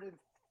 Harden,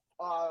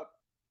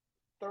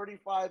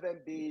 35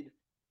 Embiid,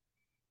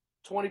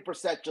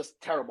 20% just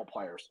terrible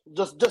players.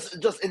 Just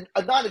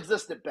a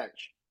non-existent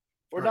bench.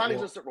 Or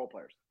non-existent role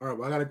players. All right,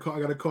 well, I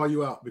gotta call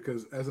you out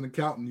because as an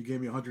accountant, you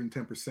gave me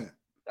 110%.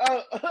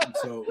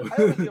 So I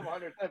always give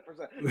 110%.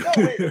 No,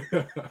 wait.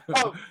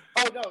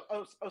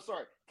 No.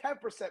 Sorry.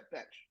 10%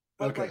 bench.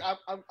 But okay. Like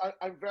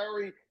I'm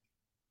very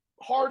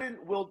Harden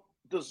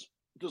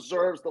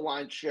deserves the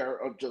lion's share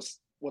of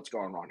just what's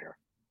going on here.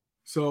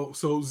 So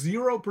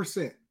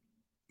 0%.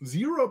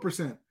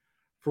 0%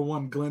 for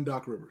one Glenn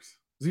Doc Rivers.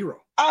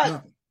 0.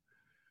 Nothing.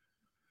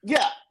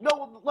 Yeah.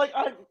 No, like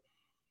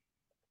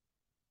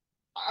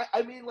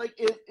I mean, like,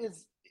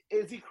 is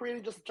he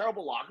creating just a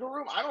terrible locker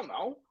room? I don't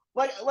know.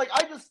 Like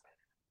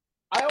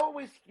I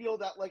always feel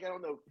that, like, I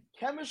don't know,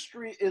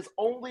 chemistry is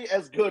only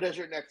as good as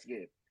your next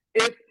game.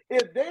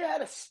 If they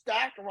had a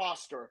stacked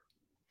roster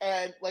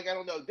and, like, I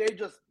don't know, they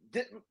just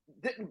didn't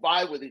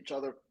vibe with each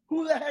other,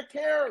 who the heck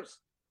cares?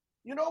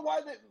 You know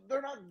why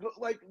they're not good?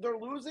 Like, they're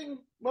losing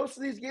most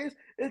of these games?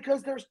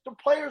 Because the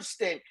players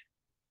stink.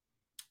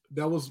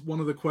 That was one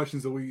of the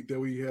questions that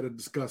we had to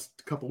discuss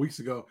a couple weeks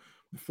ago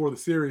before the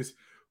series.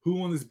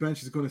 Who on this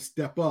bench is going to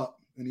step up?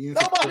 And the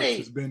answer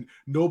has been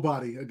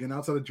nobody. Again,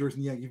 outside of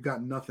Jordan Yang, you've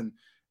got nothing.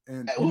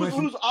 And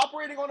who's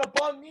operating on a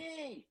bum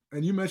knee?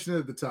 And you mentioned it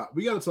at the top.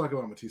 We got to talk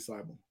about Matisse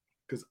Thybulle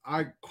because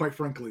I, quite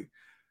frankly,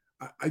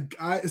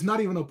 I it's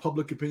not even a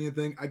public opinion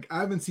thing. I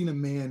haven't seen a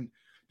man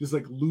just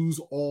like lose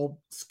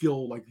all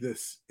skill like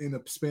this in a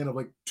span of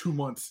like 2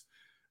 months.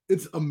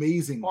 It's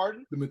amazing.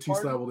 The Matisse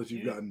Thybulle that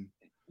you've gotten.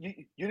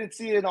 You didn't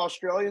see an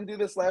Australian do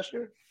this last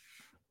year?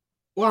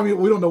 Well, I mean,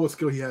 we don't know what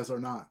skill he has or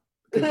not.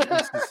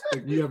 It's just,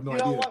 like, we have no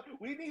idea. What?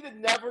 We need to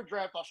never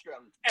draft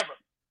Australians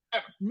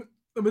ever.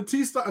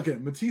 Matisse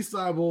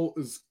Thybulle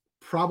is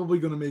probably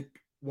going to make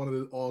one of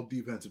the all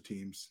defensive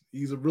teams.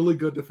 He's a really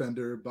good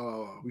defender. Blah, blah,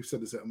 blah. We've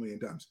said this a million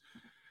times.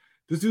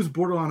 This dude's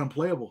borderline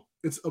unplayable.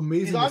 It's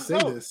amazing to say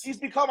this. He's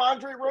become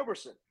Andre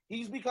Roberson.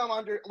 He's become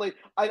Andre. Like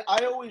I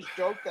always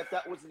joke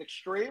that was an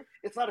extreme.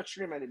 It's not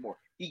extreme anymore.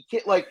 He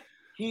can't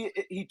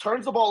he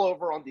turns the ball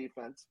over on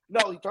defense.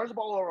 No, he turns the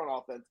ball over on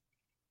offense.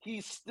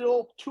 He's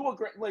still too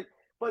aggressive.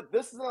 But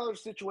this is another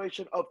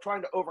situation of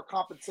trying to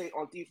overcompensate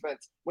on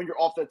defense when your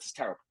offense is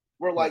terrible.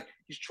 Where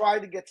he's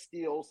trying to get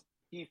steals,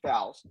 he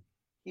fouls.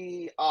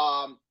 He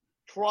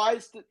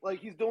tries to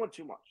he's doing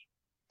too much,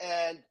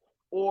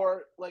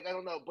 or I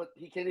don't know, but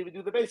he can't even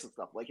do the basic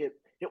stuff like hit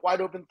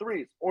wide open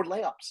threes or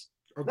layups.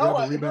 Or grab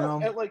a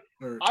rebound.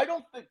 I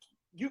don't think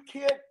you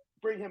can't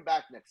bring him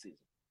back next season.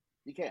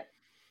 You can't.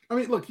 I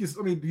mean, look, he's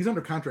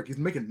under contract. He's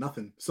making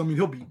nothing. So I mean,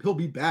 he'll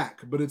be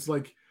back. But it's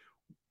like,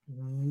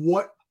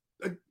 what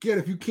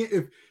again?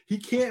 If he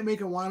can't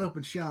make a wide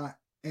open shot,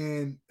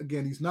 and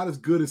again, he's not as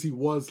good as he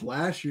was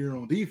last year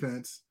on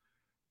defense.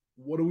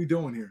 What are we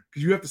doing here?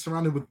 Because you have to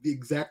surround him with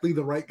exactly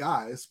the right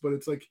guys. But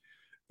it's like,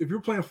 if you're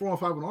playing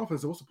 4-on-5 on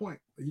offense, what's the point?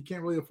 Like, you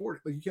can't really afford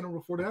it. Like, you can't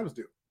afford to have us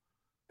do.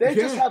 They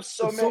just have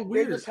so many.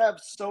 They just have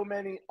so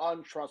many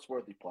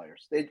untrustworthy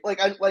players. They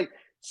like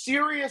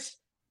serious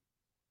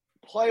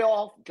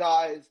playoff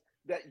guys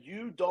that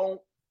you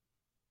don't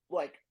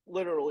like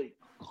literally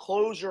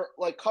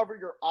cover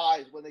your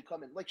eyes when they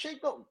come in. Like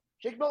Shake Milton.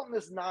 Shake Milton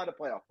is not a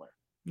playoff player.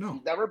 No,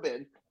 he's never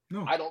been.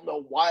 No, I don't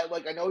know why.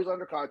 Like I know he's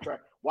under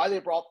contract. Why they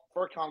brought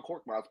Furkan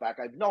Korkmaz back,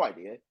 I have no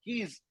idea.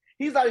 He's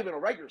not even a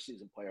regular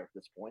season player at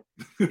this point.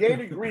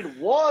 Danny Green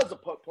was a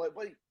player,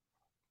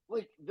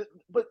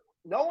 but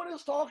no one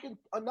is talking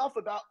enough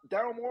about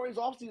Daryl Morey's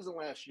offseason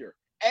last year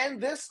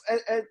and this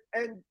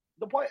and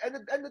the point and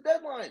the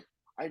deadline.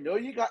 I know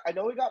he got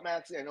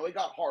Maxey. I know he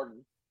got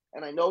Harden,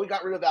 and I know he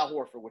got rid of Al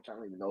Horford, which I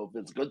don't even know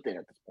if it's a good thing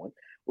at this point.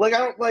 Like I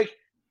don't like.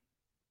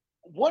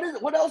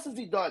 What else has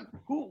he done?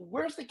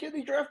 Where's the kid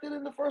he drafted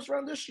in the first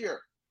round this year?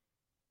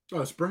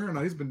 Oh, Springer.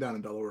 No, he's been down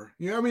in Delaware.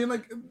 Yeah, I mean,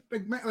 like,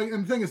 and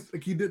the thing is,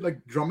 like, he did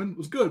like Drummond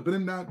was good, but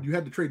then now you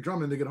had to trade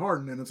Drummond to get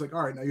Harden, and it's like,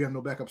 all right, now you have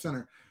no backup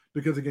center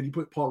because again, you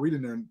put Paul Reed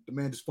in there, and the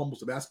man just fumbles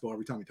the basketball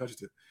every time he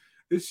touches it.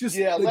 It's just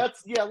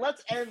let's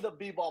end the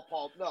b-ball,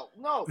 Paul.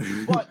 No,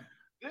 but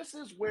this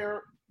is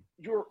where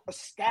your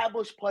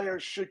established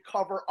players should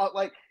cover up.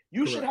 Like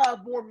you should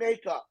have more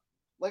makeup.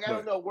 Like I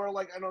don't know where.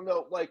 Like I don't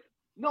know. Like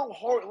no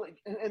Harden. Like,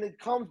 and it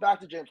comes back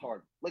to James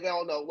Harden. Like I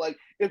don't know. Like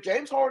if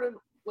James Harden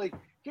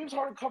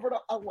covered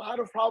up a lot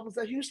of problems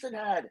that Houston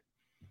had.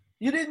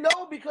 You didn't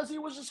know because he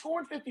was just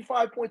scoring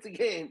 55 points a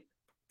game.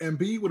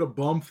 Embiid with a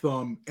bum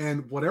thumb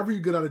and whatever you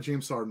get out of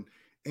James Harden.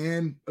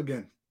 And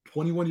again,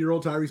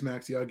 21-year-old Tyrese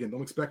Maxey. Again,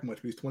 don't expect much,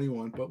 but he's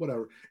 21, but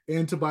whatever.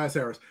 And Tobias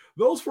Harris.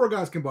 Those four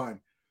guys combined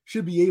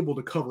should be able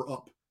to cover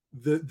up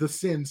the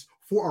sins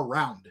for a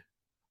round.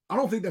 I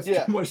don't think that's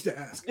too much to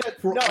ask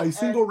for a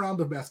single round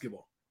of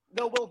basketball.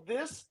 No, will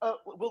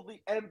the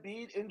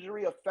Embiid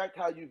injury affect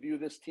how you view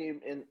this team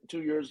in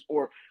 2 years?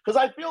 Or because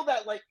I feel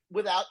that like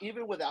without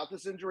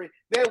this injury,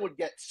 they would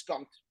get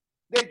skunked.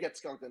 They'd get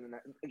skunked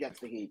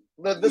against the Heat.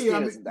 This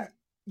team isn't that.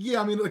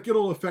 Yeah, I mean, like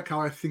it'll affect how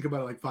I think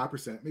about it. Like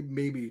 5%,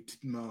 maybe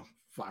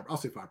 5. I'll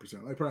say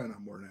 5%. Like probably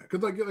not more than that.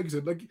 Because like you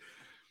said, like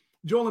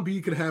Joel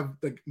Embiid could have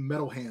like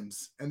metal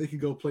hands and they could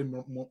go play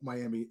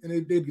Miami and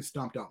they'd get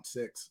stomped out in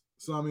 6.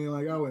 So I mean,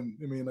 like it wouldn't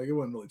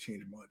really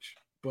change much.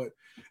 But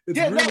it's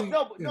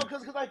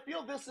because I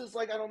feel this is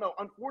like I don't know.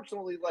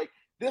 Unfortunately, like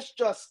this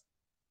just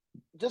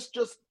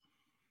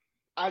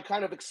I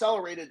kind of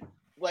accelerated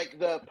like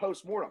the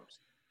postmortems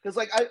because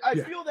like I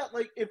feel that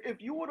like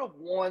if you would have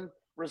won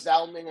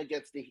resounding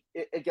against the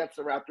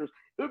Raptors,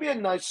 it would be a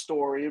nice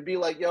story. It'd be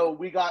like, yo,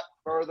 we got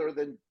further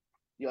than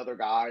the other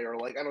guy, or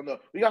like I don't know,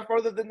 we got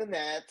further than the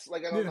Nets.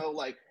 Like I don't know,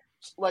 like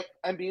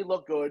Embiid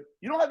looked good.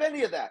 You don't have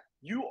any of that.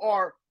 You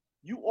are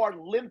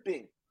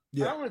limping.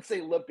 Yeah. I don't want to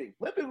say limping.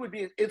 Limping would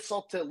be an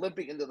insult to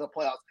limping into the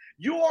playoffs.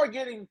 You are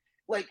getting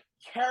like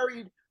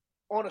carried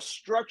on a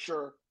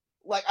stretcher,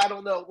 like I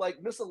don't know,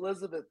 like Miss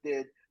Elizabeth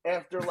did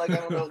after like I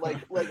don't know, like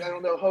I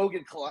don't know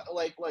Hogan,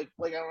 like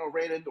I don't know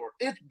ran into her.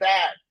 It's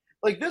bad.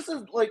 Like this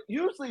is like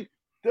usually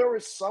there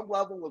is some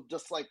level of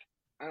just like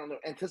I don't know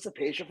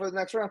anticipation for the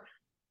next round.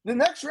 The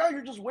next round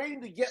you're just waiting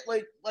to get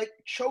like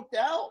choked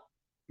out.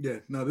 Yeah,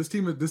 no, this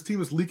team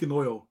is leaking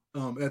oil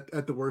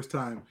at the worst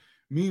time.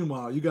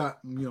 Meanwhile, you got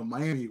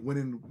Miami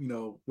winning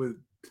with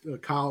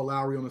Kyle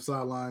Lowry on the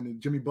sideline and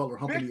Jimmy Butler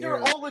humping the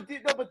air. No,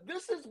 but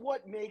this is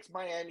what makes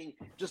Miami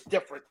just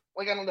different.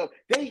 Like I don't know,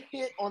 they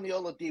hit on the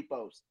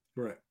Oladipos.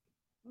 Right.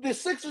 The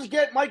Sixers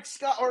get Mike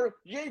Scott or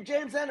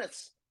James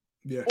Ennis.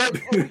 Yeah. Or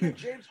we get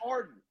James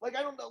Harden. Like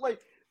I don't know, like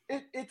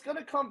it's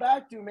gonna come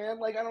back to man.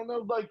 Like I don't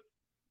know, like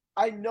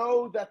I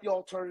know that the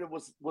alternative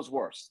was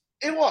worse.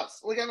 It was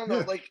like I don't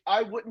know, like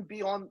I wouldn't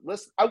be on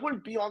this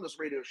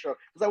radio show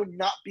because I would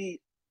not be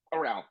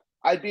around.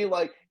 I'd be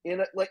like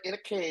in a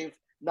cave,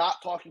 not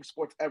talking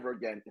sports ever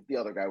again if the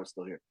other guy was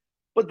still here.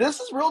 But this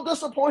is real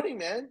disappointing,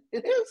 man.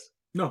 It is.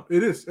 No,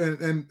 it is,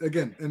 and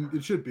again, and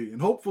it should be.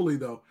 And hopefully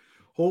the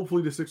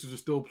Sixers are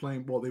still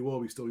playing. Well, they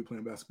will still be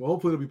playing basketball.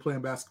 Hopefully, they'll be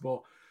playing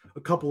basketball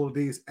a couple of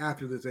days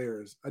after this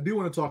airs. I do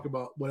want to talk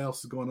about what else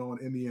is going on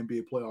in the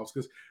NBA playoffs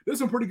because there's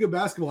some pretty good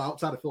basketball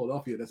outside of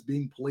Philadelphia that's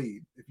being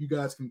played. If you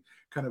guys can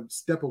kind of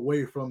step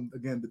away from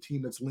again the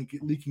team that's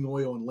leaking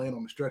oil and laying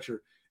on the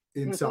stretcher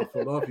in South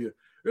Philadelphia,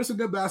 there's some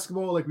good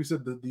basketball. Like we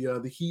said,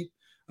 the Heat.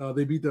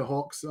 They beat the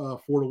Hawks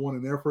 4-1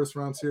 in their first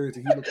round series.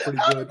 The Heat looked pretty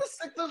good. How did the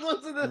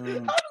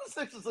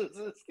Sixers lose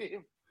in this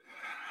game?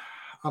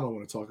 I don't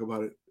want to talk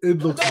about it. It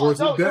looks worse.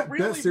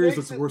 That series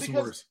looks worse and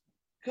worse.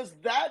 Because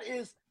that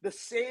is the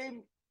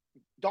same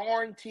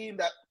darn team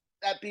that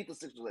beat the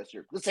Sixers last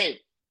year. The same.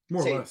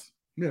 More or less.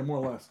 Yeah, more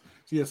or less.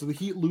 So the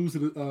Heat lose.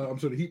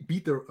 The Heat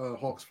beat the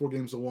Hawks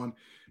 4-1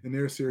 in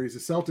their series. The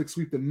Celtics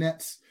sweep the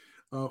Nets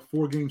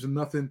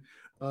 4-0.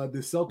 the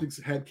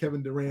Celtics had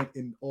Kevin Durant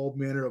in all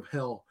manner of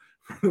hell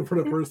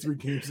for the first 3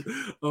 games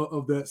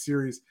of that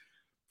series.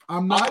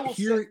 I'm not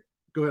hearing.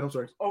 Go ahead. I'm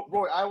sorry. Oh,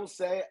 Roy, I will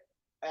say.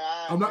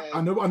 I'm not.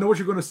 I know what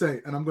you're going to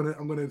say, and I'm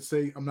going to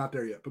say I'm not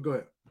there yet. But go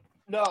ahead.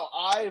 No,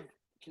 I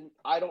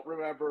don't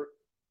remember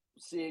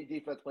seeing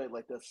defense played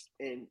like this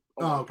in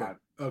a long time.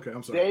 Okay.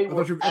 I'm sorry. I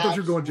thought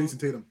you were going Jason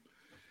Tatum.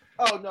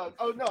 Oh no,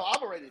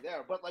 I'm already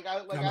there. But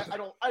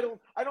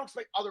I don't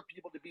expect other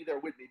people to be there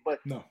with me. But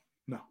no.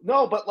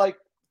 But like,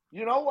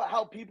 you know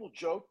how people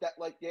joke that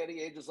like Danny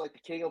Ainge is like the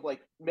king of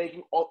like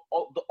making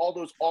all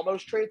those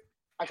almost trades.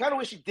 I kind of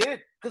wish he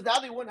did, because now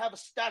they wouldn't have a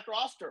stacked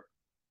roster.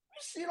 You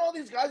seen all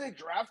these guys they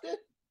drafted?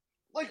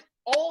 Like,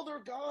 all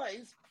their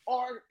guys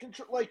are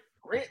like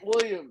Grant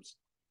Williams,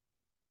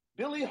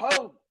 Billy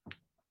Ho,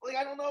 like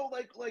I don't know,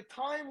 like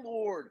Time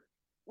Lord,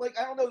 like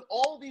I don't know,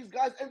 all these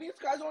guys, and these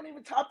guys aren't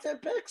even top 10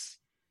 picks.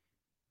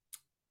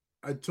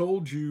 I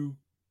told you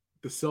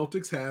the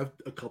Celtics have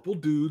a couple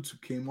dudes who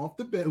come off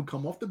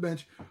the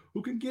bench,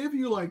 who can give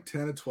you like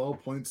 10 or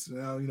 12 points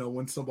now,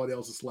 when somebody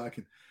else is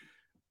slacking.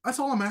 That's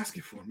all I'm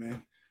asking for,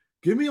 man.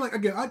 Give me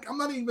I'm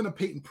not even a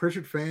Peyton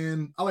Pritchard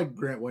fan. I like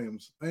Grant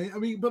Williams. I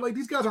mean, but like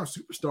these guys aren't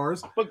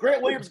superstars. But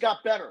Grant Williams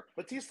got better.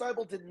 Matisse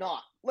Thybulle did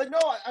not. Like, no,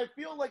 I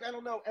feel like I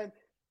don't know. And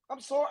I'm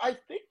sorry. I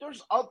think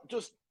there's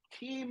just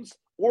teams,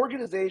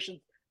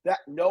 organizations that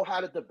know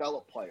how to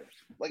develop players.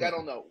 Like, I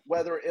don't know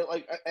whether it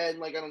I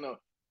don't know.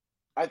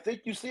 I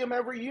think you see them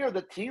every year.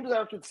 The teams that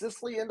are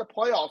consistently in the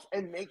playoffs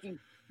and making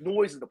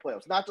noise in the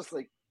playoffs, not just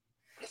like.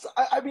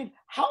 I mean,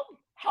 how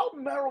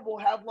memorable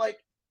have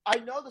I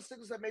know the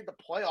Sixers have made the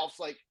playoffs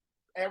like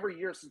every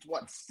year since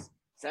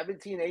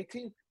 17,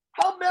 18.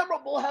 How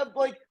memorable have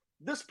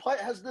this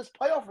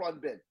playoff run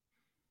been?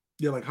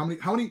 Yeah, like how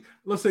many?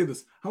 Let's say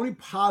this: how many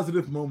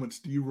positive moments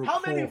do you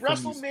recall? How many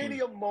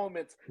WrestleMania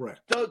moments right.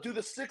 do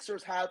the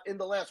Sixers have in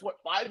the last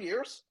 5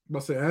 years? I'll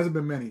say it hasn't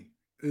been many.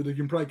 You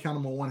can probably count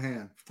them on one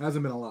hand. It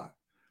hasn't been a lot,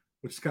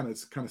 which is kind of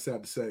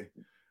sad to say.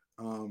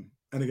 And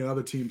again,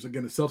 other teams.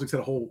 Again, the Celtics had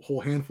a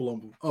whole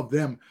handful of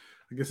them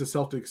against the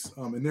Celtics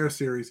in their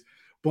series.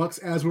 Bucks,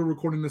 as we're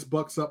recording this,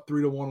 Bucks up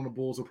 3-1 on the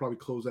Bulls. Will probably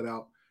close that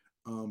out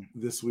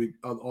this week.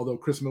 Although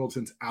Chris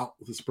Middleton's out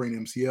with a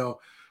sprained MCL,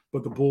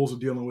 but the Bulls are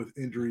dealing with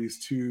injuries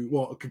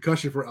a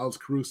concussion for Alex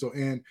Caruso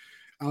and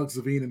Alex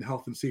Levine in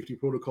health and safety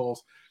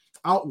protocols.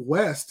 Out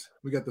west,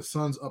 we got the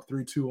Suns up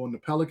 3-2 on the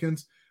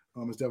Pelicans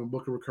as Devin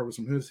Booker recovers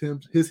from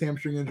his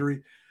hamstring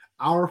injury.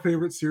 Our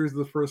favorite series of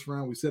the first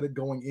round. We said it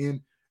going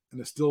in, and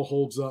it still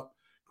holds up.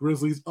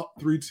 Grizzlies up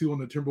 3-2 on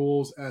the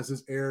Timberwolves as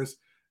this airs.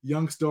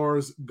 Young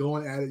stars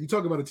going at it. You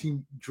talk about a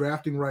team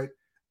drafting right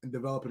and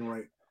developing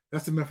right.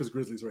 That's the Memphis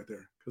Grizzlies right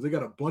there, because they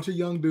got a bunch of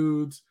young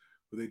dudes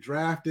who they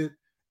drafted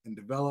and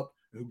developed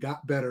and who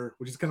got better,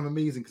 which is kind of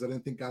amazing because I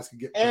didn't think guys could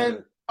get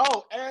better.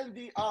 And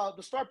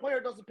the star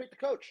player doesn't pick the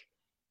coach.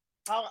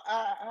 How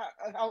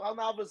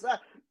novel is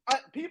that?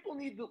 People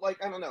need to I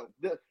don't know.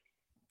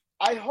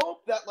 I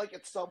hope that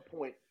at some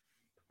point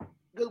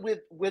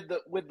with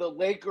the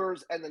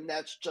Lakers and the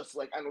Nets just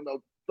I don't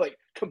know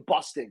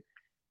combusting,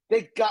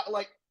 they got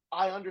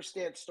I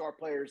understand star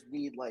players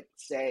need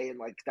say, and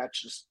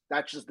that's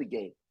just the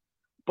game.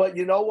 But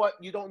you know what?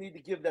 You don't need to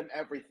give them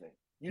everything.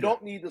 You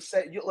don't need to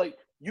say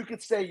you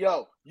could say,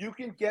 yo, you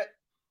can get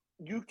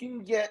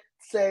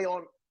say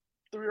on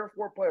 3 or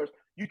 4 players.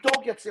 You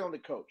don't get say on the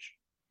coach.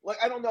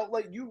 I don't know.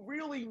 You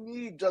really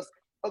need just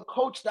a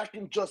coach that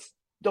can just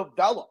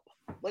develop.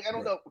 I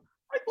don't know.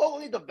 I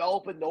totally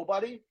developing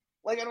nobody.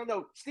 I don't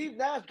know. Steve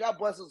Nash, God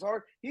bless his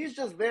heart, he's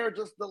just there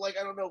just to I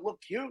don't know,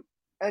 look cute.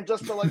 And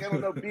just to I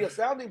don't know, be a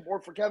sounding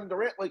board for Kevin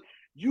Durant.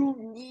 You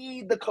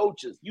need the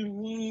coaches. You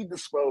need the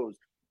Spros.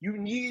 You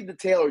need the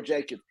Taylor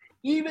Jenkins.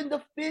 Even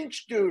the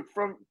Finch dude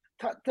from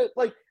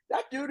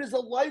that dude is a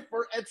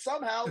lifer and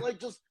somehow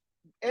just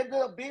ended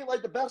up being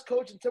the best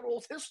coach in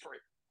Timberwolves history.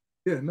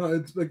 Yeah, no,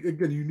 it's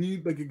again, you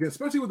need again,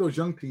 especially with those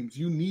young teams,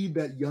 you need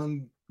that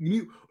young.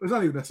 It's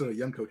not even necessarily a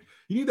young coach.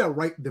 You need that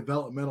right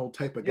developmental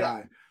type of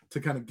guy to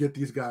kind of get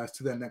these guys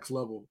to that next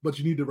level. But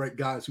you need the right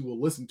guys who will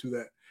listen to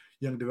that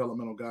young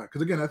developmental guy.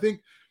 Because again, I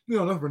think,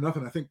 nothing for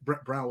nothing, I think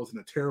Brett Brown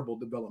wasn't a terrible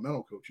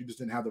developmental coach. You just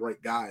didn't have the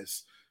right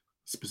guys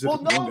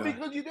specifically. Well, no,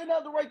 because you didn't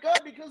have the right guy,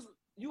 because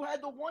you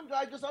had the one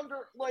guy just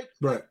under right.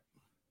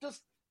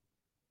 Just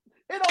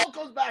it all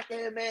goes back to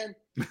him, man.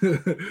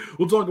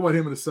 We'll talk about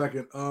him in a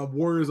second.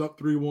 Warriors up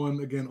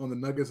 3-1 again on the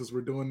Nuggets as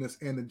we're doing this,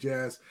 and the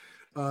Jazz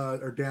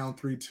are down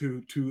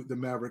 3-2 to the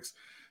Mavericks.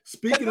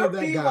 Speaking of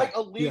that guy,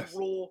 a league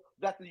rule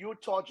that the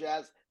Utah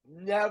Jazz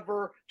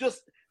never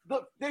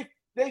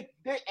They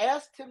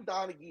asked Tim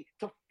Donaghy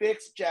to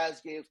fix Jazz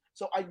games,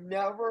 so I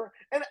never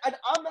and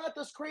I'm not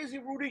this crazy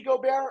Rudy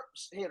Gobert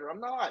hater. I'm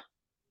not,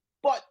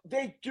 but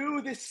they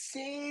do the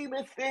same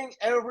thing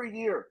every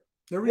year.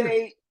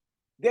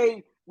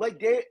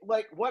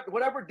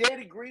 Whatever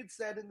Danny Green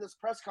said in this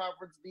press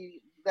conference, the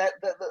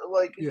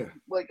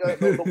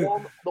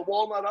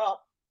walnut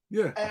up.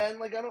 Yeah,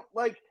 and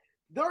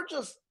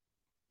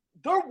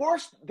they're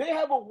worse. They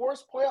have a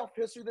worse playoff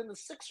history than the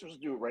Sixers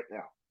do right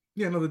now.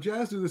 Yeah, no, the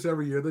Jazz do this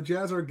every year. The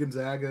Jazz are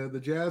Gonzaga. The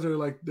Jazz are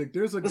like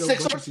there's like The a bunch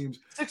of Sixers, teams.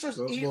 Sixers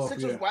Well, East, well,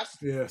 Sixers yeah, West.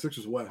 yeah,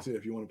 Sixers West. Yeah,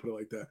 if you want to put it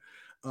like that.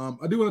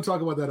 I do want to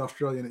talk about that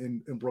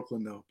Australian in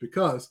Brooklyn though,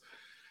 because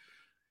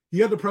he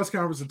had the press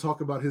conference and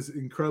talk about his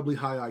incredibly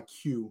high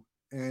IQ,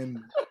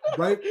 and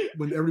right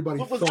when everybody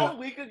was thought that a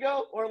week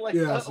ago or like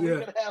a week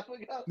and a half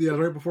ago? Yeah,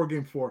 right before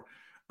Game 4.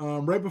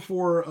 Right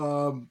before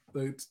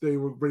they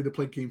were ready to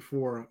play Game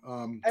 4.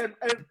 And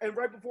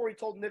right before he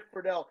told Nick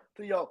Friedel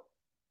to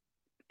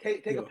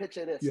take a pitch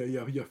of this.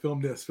 Yeah.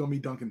 Film this. Film me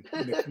dunking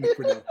Nick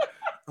Friedel.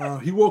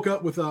 He woke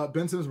up with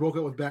Ben Simmons woke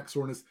up with back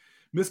soreness,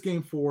 missed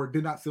Game 4,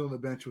 did not sit on the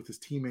bench with his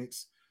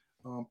teammates.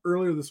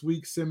 Earlier this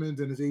week, Simmons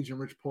and his agent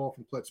Rich Paul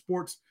from Clutch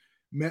Sports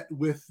met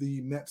with the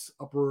Nets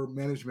upper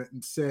management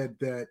and said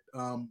that,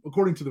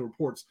 according to the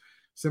reports,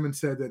 Simmons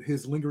said that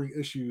his lingering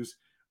issues,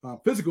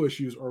 physical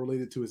issues, are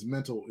related to his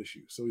mental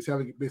issues. So he's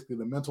having basically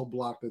the mental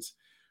block that's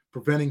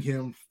preventing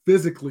him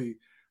physically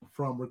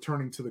from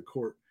returning to the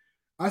court.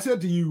 I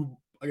said to you,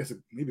 I guess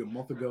maybe a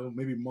month ago,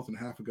 maybe a month and a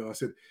half ago, I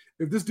said,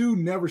 if this dude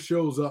never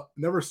shows up,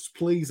 never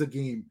plays a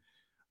game,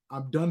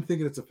 I'm done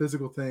thinking it's a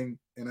physical thing,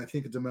 and I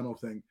think it's a mental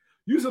thing.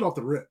 You said off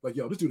the rip, like,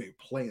 yo, this dude ain't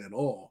playing at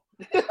all.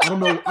 I don't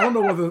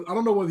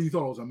know whether you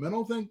thought it was a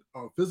mental thing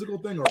or a physical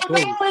thing or both.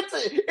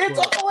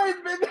 It's always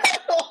been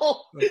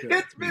mental. Okay.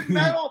 It's been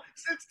mental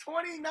since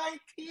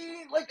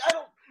 2019.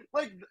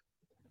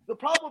 The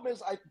problem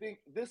is, I think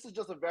this is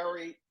just a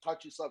very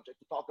touchy subject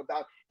to talk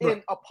about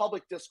in a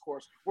public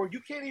discourse where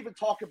you can't even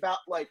talk about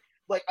like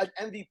an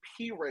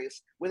MVP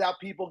race without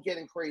people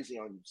getting crazy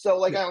on you.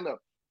 So I don't know.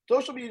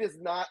 Social media is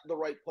not the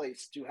right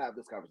place to have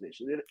this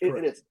conversation.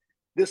 It is.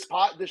 This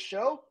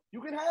show, we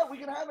can have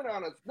it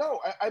on us. No,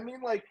 I mean,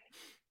 I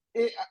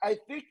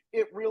think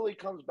it really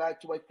comes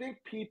back to, I think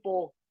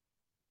people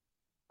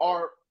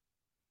are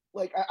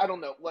like, I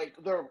don't know, like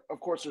of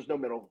course there's no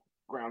middle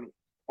ground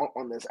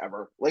on this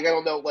ever. Like, I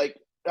don't know, like,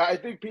 I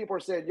think people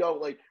are saying, yo,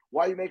 like,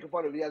 why are you making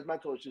fun of him? He has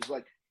mental issues.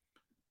 Like,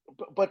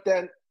 but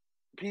then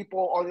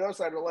people on the other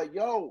side are like,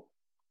 yo,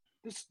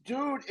 this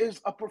dude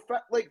is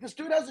this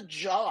dude has a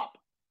job.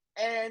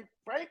 And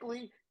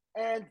frankly,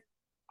 it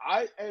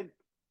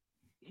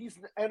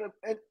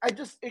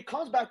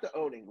comes back to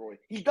owning, Roy.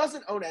 He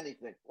doesn't own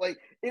anything.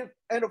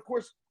 And of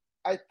course,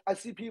 I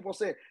see people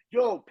saying,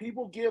 yo,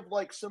 people give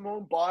like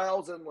Simone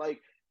Biles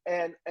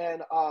and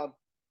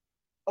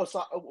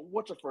Osaka,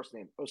 what's her first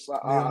name?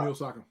 Naomi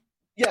Osaka.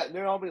 Yeah,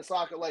 Naomi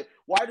Osaka. Like,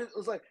 why did it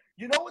was like,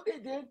 you know what they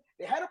did?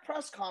 They had a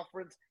press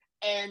conference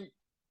and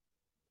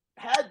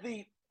had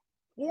the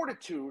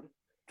fortitude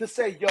to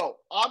say, yo,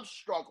 I'm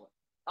struggling.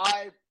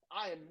 I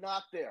am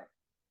not there.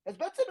 Has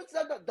Ben Simmons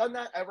done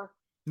that ever?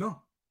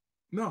 No.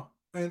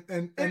 And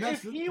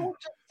if he would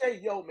just say,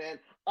 yo, man,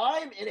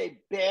 I'm in a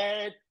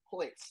bad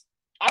place,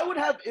 I would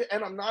have,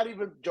 and I'm not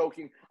even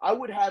joking, I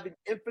would have an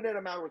infinite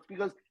amount of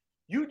because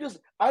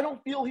I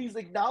don't feel he's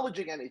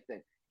acknowledging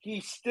anything.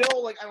 He's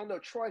still like, I don't know,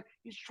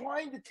 he's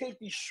trying to take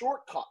these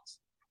shortcuts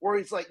where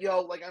he's like,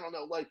 yo, like, I don't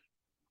know, like,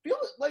 feel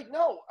it, like,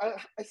 no,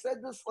 I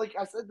said this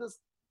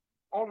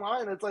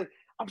online. It's like,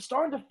 I'm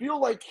starting to feel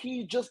like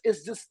he just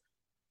is just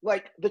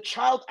like the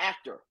child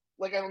actor.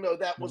 Like, I don't know,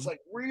 that was like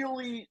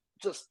really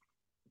just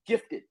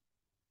gifted.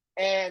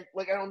 And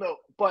like, I don't know,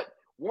 but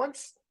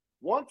once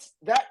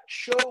that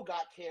show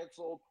got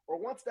canceled or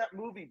once that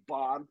movie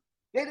bombed,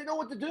 they didn't know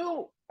what to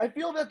do. I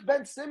feel that's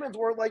Ben Simmons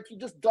where like he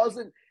just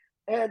doesn't.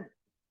 And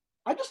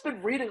I've just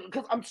been reading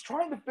because I'm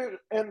trying to figure,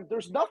 and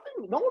there's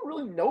nothing, no one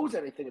really knows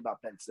anything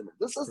about Ben Simmons.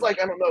 This is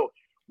like, I don't know,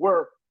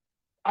 where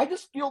I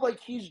just feel like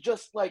he's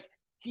just like,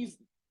 he's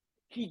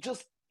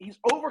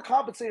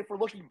overcompensating for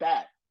looking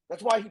bad.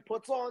 That's why he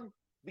puts on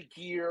the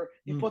gear,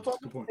 he puts on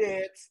the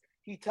fits,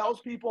 he tells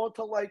people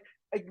to like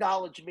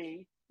acknowledge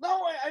me.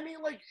 No, I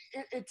mean, like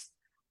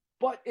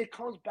but it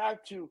comes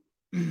back to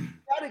you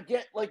gotta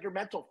get like your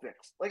mental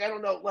fix. Like, I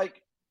don't know,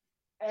 like,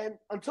 and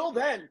until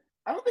then,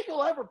 I don't think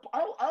I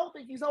don't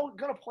think he's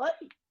gonna play.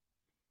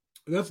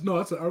 I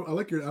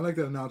like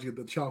that analogy,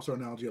 the child star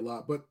analogy a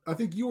lot. But I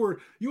think you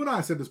and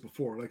I said this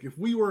before. Like, if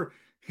we were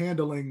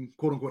handling,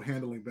 quote unquote,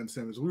 handling Ben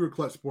Simmons, we were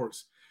Clutch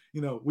Sports,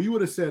 we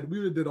would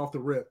have did off the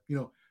rip,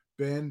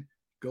 Ben,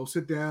 go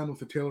sit down with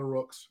the Taylor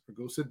Rooks or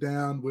go sit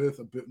down with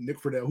Nick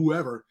Friedel,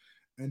 whoever,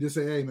 and just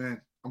say, hey, man,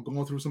 I'm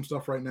going through some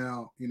stuff right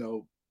now.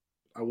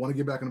 I want to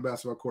get back on the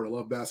basketball court. I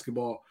love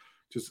basketball.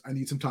 Just, I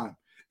need some time.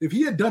 If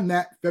he had done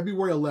that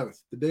February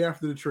 11th, the day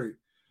after the trade,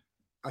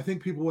 I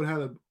think people would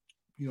have had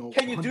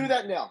Can you do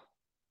that now?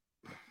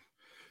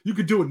 You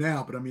could do it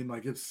now, but I mean,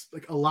 like, it's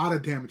like a lot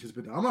of damage has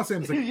been done. I'm not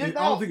saying it's like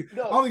I don't think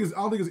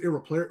it's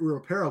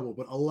irreparable,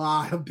 but a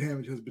lot of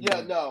damage has been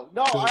done.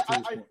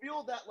 I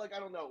feel that, like, I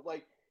don't know,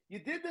 like, you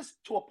did this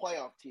to a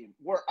playoff team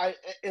where I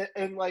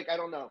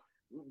don't know,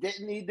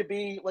 didn't need to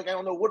be like, I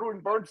don't know, Woodward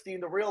and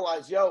Bernstein to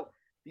realize, yo,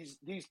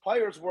 these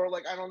players were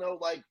like, I don't know,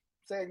 like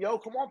saying, yo,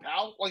 come on,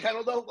 pal, like, I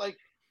don't know, like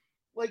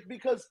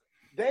because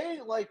they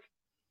like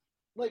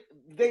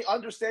they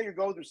understand you're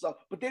going through stuff,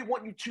 but they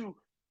want you to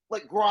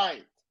like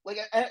grind. Like,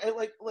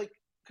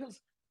 because,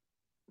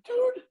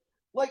 dude,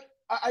 like,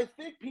 I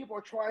think people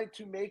are trying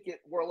to make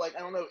it where, like, I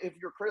don't know, if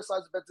you're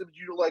criticizing Ben Simmons,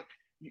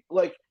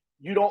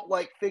 you don't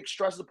think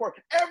stress is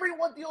important.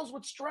 Everyone deals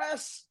with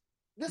stress.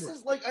 This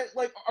is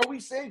are we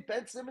saying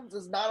Ben Simmons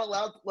is not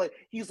allowed to,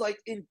 he's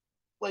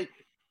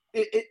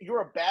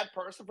you're a bad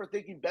person for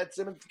thinking Ben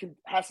Simmons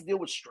has to deal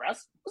with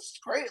stress? This is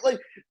great.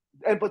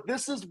 But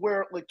this is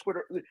where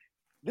Twitter,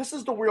 this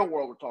is the real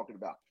world we're talking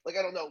about. I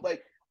don't know.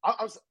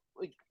 I was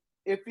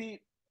if he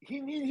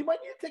might need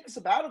to take a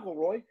sabbatical,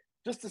 Roy,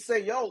 just to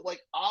say, yo,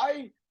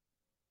 I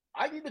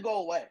need to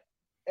go away.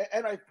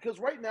 And because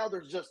right now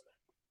there's just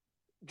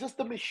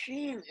the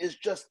machine is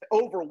just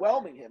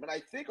overwhelming him. And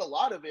I think a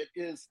lot of it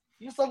is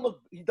he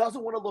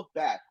doesn't want to look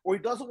bad, or he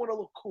doesn't want to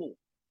look cool.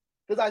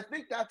 Because I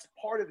think that's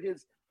part of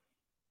his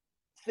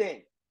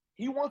thing.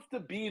 He wants to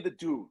be the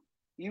dude.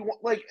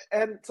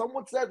 And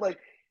someone said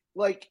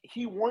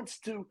he wants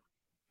to.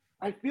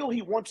 I feel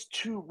he wants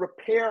to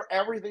repair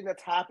everything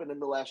that's happened in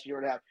the last year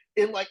and a half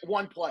in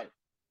one play,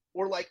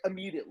 or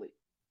immediately.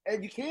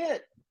 And you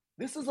can't.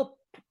 This is I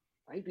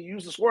hate to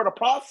use this word, a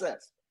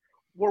process.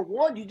 Where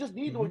one, you just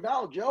need to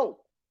acknowledge,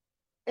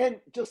 and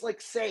just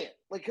say it,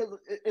 because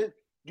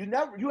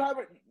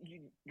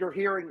you're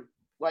hearing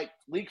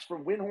leaks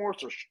from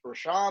Windhorst or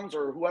Shams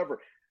or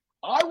whoever.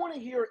 I want to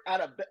hear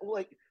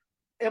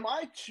am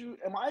I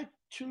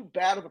too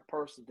bad of a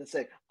person to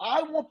say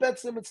I want Ben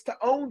Simmons to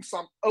own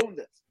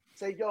this?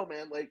 Say, yo,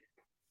 man,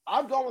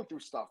 I'm going through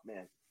stuff,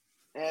 man,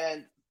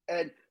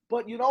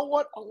 but you know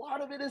what? A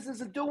lot of it is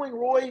doing,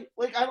 Roy.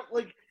 I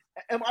don't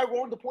am I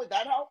wrong to point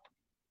that out?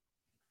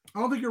 I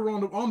don't think you're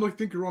wrong. I don't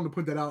think you're wrong to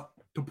point that out.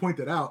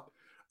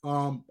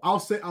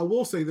 I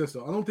will say this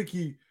though. I don't think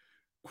he,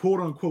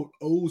 quote unquote,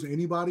 owes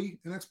anybody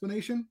an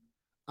explanation.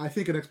 I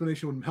think an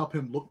explanation would help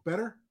him look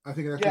better. I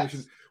think an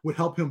explanation would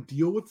help him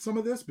deal with some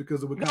of this,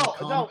 because it would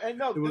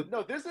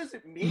no. This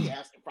isn't me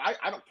asking for.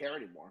 I don't care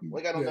anymore.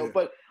 I don't know,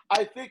 but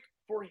I think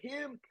for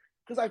him,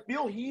 because I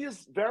feel he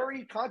is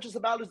very conscious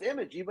about his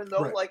image, even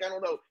though I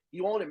don't know,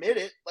 he won't admit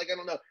it. I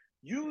don't know.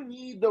 You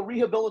need the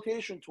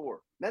rehabilitation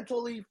tour,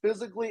 mentally,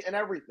 physically, and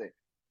everything.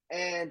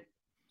 And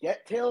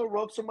get Taylor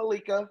Rooks or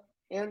Malika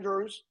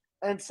Andrews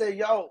and say,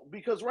 yo,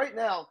 because right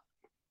now,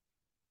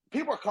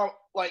 people are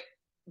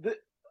the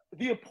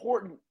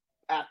important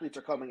athletes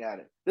are coming at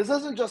it. This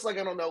isn't just I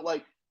don't know,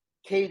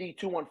 KD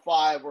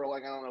 215 or I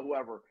don't know,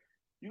 whoever.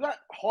 You got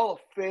Hall of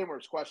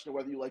Famers questioning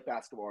whether you like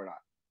basketball or not.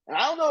 And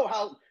I don't know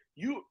how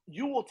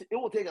it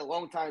will take a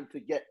long time to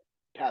get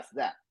past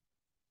that.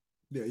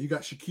 Yeah, you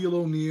got Shaquille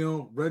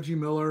O'Neal, Reggie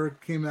Miller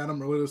came at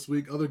him earlier this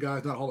week. Other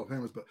guys, not Hall of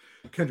Famers, but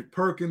Kendrick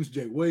Perkins,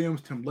 Jay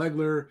Williams, Tim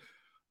Legler.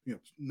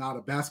 Not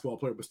a basketball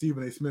player, but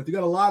Stephen A. Smith. You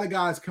got a lot of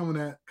guys coming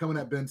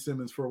at Ben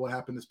Simmons for what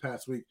happened this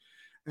past week.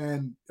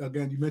 And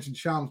again, you mentioned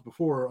Shams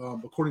before.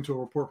 According to a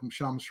report from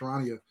Shams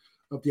Charania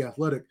of The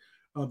Athletic,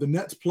 the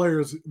Nets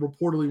players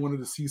reportedly wanted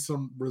to see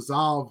some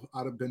resolve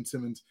out of Ben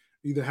Simmons.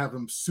 Either have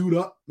him suit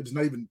up, but just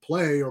not even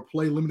play, or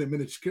play limited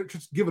minutes.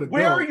 Just give it a go.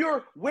 Wear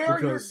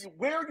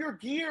your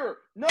gear.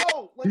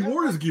 No, he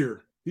wore his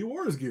gear. He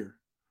wore his gear.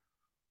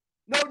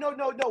 No.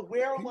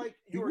 Wear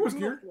your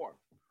uniform.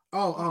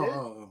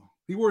 Oh.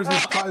 He wore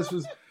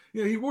his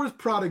he wore his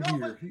Prada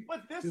gear.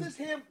 But this is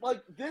him.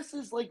 This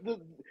is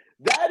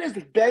that is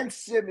Ben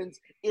Simmons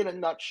in a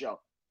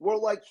nutshell. Where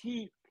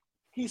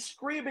he's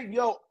screaming,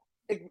 yo,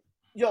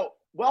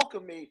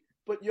 welcome me.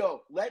 But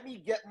let me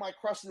get my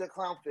Krusty the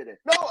Clown fit in.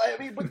 No, I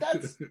mean, but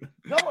that's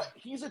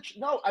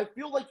I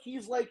feel like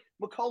he's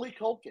Macaulay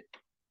Culkin.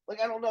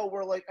 I don't know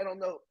where I don't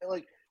know,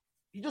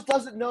 he just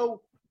doesn't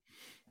know.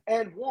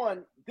 And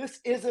one, this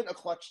isn't a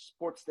Clutch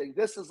Sports thing.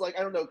 This is I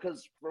don't know,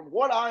 because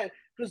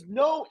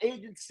no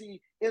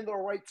agency in their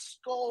right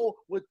skull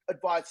would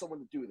advise someone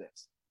to do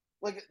this.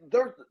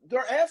 They're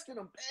asking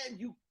him, Ben,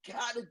 you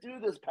got to do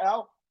this,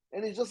 pal.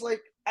 And he's just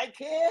I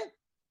can't.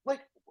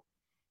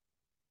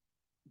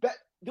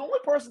 The only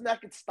person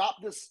that can stop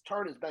this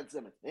turn is Ben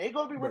Simmons. It ain't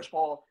going to be Rich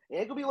Paul. It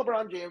ain't going to be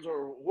LeBron James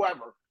or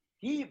whoever.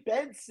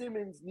 Ben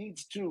Simmons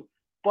needs to,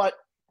 but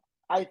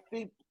I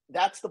think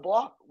that's the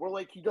block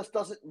where he just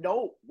doesn't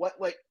know what,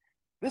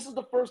 this is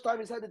the first time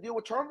he's had to deal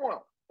with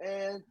turmoil.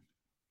 And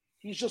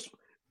he's just,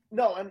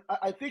 and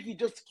I think he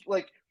just,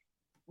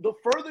 the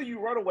further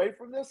you run away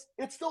from this,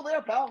 it's still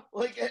there, pal.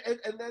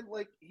 And then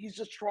he's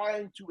just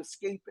trying to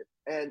escape it.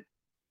 And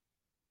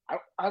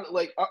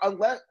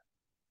unless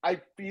I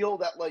feel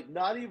that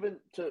not even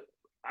to,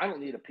 I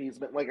don't need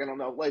appeasement. I don't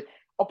know.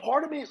 A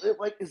part of me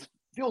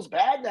feels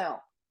bad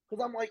now,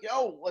 because I'm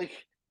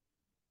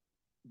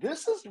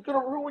this is gonna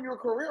ruin your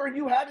career, and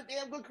you had a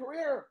damn good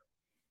career.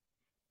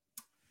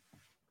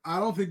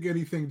 I don't think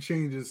anything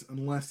changes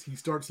unless he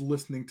starts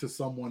listening to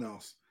someone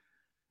else.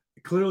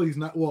 Clearly, he's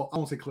not. Well, I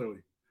won't say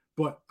clearly,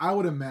 but I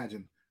would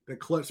imagine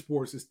that Clutch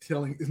Sports is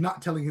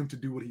not telling him to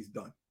do what he's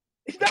done.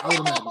 No! I would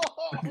imagine.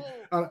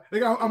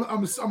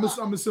 I'm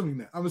assuming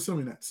that. I'm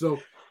assuming that. So,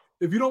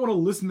 if you don't want to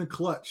listen to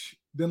Clutch,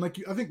 then I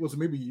think was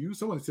maybe you.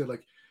 Someone said if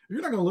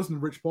you're not going to listen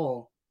to Rich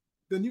Paul,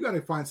 then you got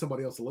to find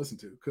somebody else to listen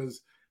to,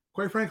 because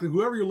quite frankly,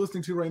 whoever you're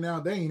listening to right now,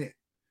 they ain't it.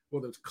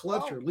 Whether it's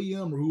Clutch or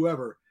Liam or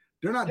whoever,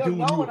 They're not doing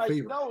you a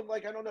favor.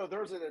 Like, I don't know.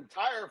 There's an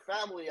entire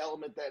family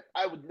element that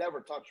I would never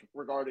touch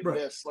regarding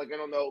this. Like, I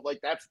don't know. Like,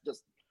 that's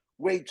just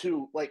way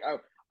too, like,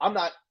 I'm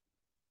not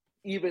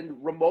even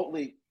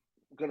remotely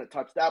going to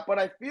touch that. But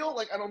I feel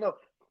like, I don't know,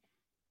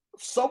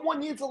 someone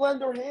needs to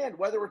lend their hand,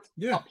 whether it's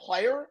a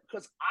player,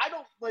 because I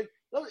don't, like,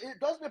 it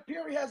doesn't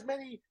appear he has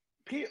many,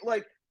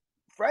 like,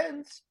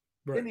 friends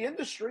in the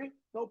industry.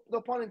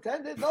 No pun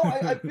intended. No,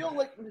 I feel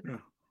like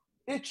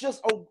it's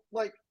just,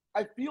 like,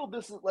 I feel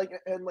this is like,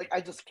 and like,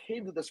 I just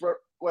came to this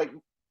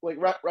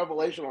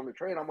revelation on the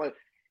train. I'm like,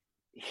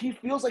 he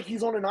feels like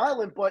he's on an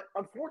island, but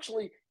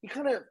unfortunately, he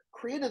kind of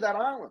created that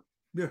island.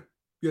 Yeah.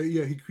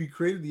 He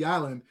created the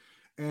island,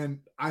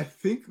 and I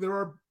think there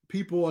are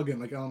people, again,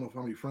 like, I don't know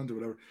how many friends or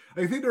whatever.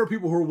 I think there are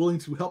people who are willing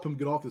to help him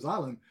get off this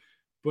island,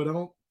 but I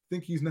don't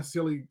think he's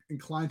necessarily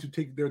inclined to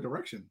take their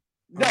direction.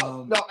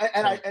 And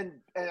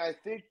I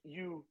think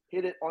you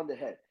hit it on the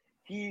head.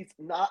 He's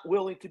not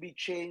willing to be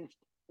changed,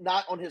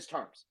 not on his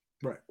terms.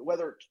 Right.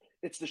 Whether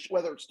it's the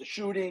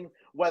shooting,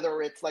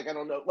 whether it's, like, I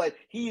don't know, like,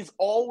 he is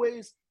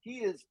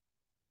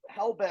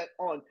hell bent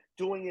on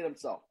doing it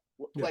himself,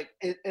 like,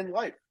 in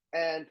life,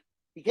 and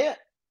he can't.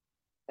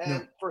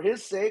 And for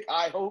his sake,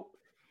 I hope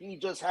he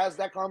just has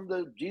that come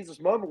to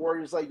Jesus moment where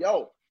he's like,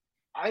 "Yo,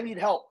 I need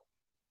help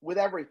with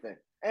everything."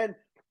 And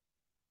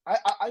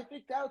I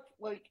think that's,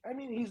 like, I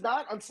mean, he's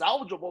not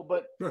unsalvageable,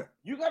 but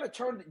you got to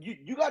turn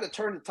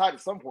the tide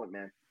at some point,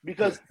 man,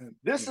 because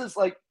this is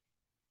like.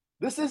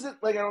 This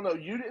isn't, like, I don't know,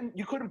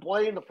 you couldn't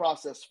blame the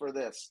process for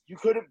this. You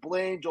couldn't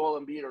blame Joel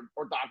Embiid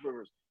or Doc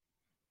Rivers.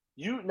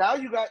 You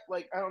got,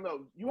 like, I don't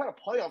know, you had a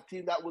playoff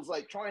team that was,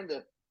 like, trying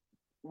to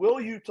will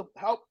you to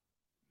help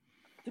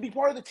to be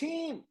part of the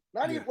team.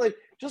 Not even, like,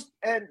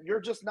 and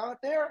you're just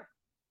not there.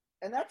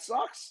 And that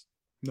sucks.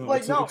 No,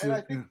 like, no, and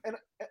I think and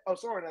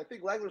I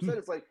think Legler said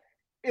it's like,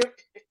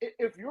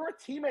 if you're a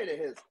teammate of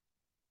his,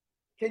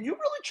 can you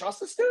really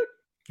trust this dude?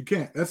 You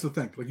can't. That's the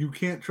thing. Like, you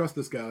can't trust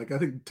this guy. Like, I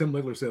think Tim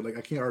Legler said, like,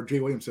 I can't, or Jay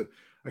Williams said,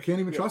 I can't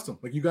even trust him.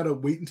 Like, you got to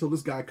wait until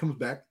this guy comes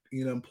back,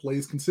 and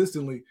plays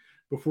consistently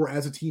before,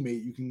 as a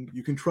teammate,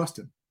 you can trust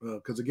him.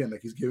 Because again,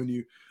 like, he's giving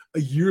you a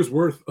year's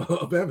worth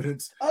of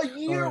evidence. A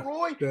year,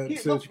 Roy.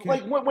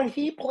 Like, when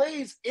he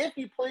plays, if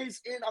he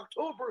plays in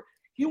October,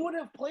 he would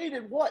have played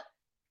in what,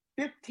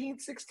 15,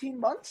 16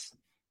 months?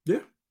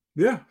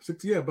 Yeah,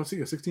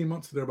 16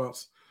 months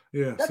thereabouts.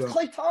 Yeah, that's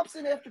Klay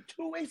Thompson after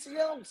 2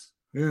 ACLs.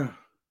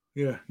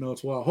 Yeah, no,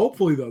 it's wild.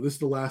 Hopefully, though, this is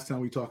the last time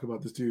we talk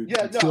about this dude.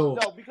 Yeah, no,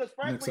 because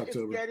frankly,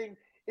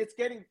 it's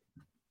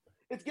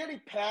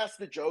getting past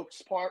the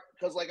jokes part.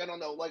 Because, like, I don't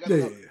know, like,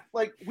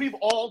 like,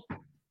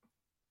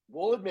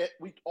 we'll admit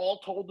we all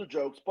told the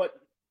jokes, but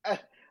I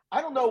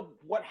don't know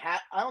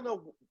I don't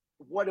know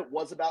what it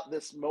was about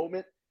this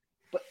moment,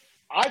 but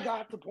I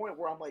got to the point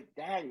where I'm like,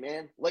 dang,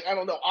 man, like, I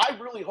don't know. I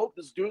really hope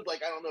this dude,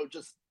 like, I don't know,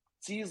 just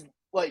sees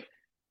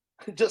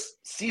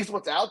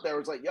what's out there.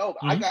 It's like, yo,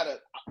 I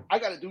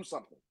gotta do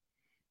something.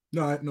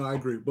 No, I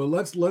agree. But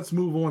let's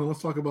move on, and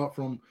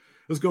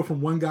let's go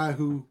from one guy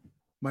who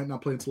might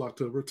not play until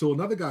October to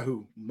another guy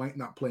who might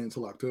not play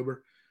until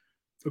October.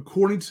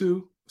 According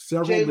to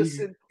several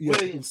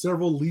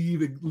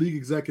league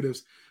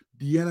executives,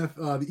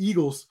 the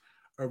Eagles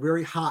are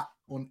very hot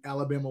on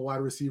Alabama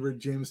wide receiver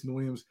Jameson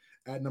Williams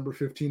at number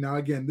 15. Now,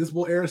 again, this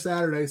will air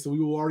Saturday, so we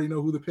will already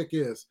know who the pick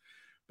is.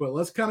 But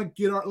let's kind of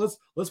get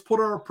let's put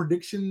our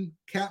prediction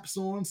caps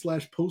on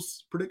 /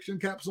 post prediction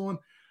caps on.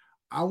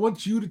 I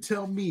want you to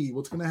tell me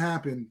what's going to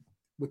happen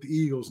with the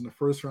Eagles in the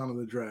first round of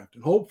the draft.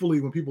 And hopefully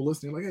when people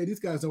listening, like, hey,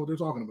 these guys know what they're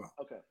talking about.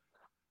 Okay.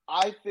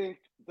 I think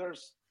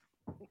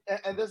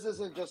and this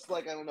isn't just,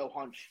 like, I don't know,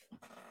 hunch.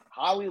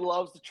 Howie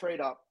loves to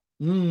trade up.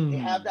 They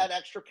have that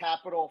extra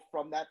capital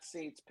from that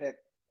Saints pick.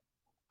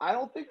 I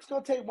don't think it's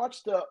going to take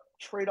much to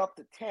trade up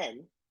to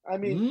 10. I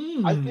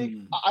mean, I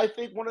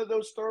think one of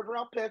those third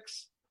round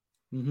picks,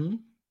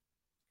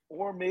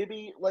 or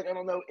maybe, like, I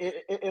don't know,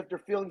 if they're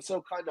feeling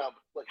so kind of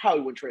like, Howie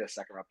wouldn't trade a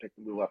second round pick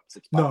to move up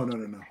 6 spots.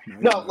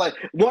 No, like,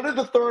 one of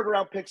the third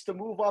round picks to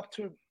move up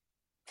to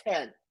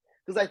 10.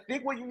 Because I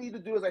think what you need to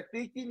do is, I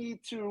think you need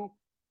to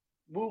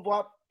move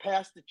up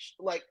past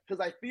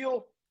because I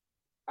feel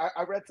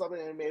I read something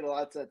and it made a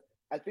lot of sense.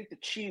 I think the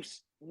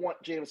Chiefs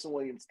want Jameson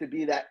Williams to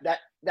be that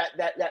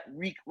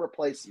weak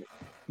replacement.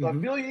 So I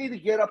feel you need to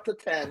get up to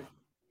 10,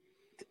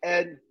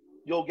 and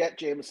you'll get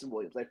Jameson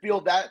Williams. I feel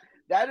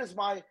that's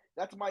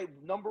my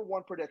number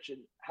one prediction.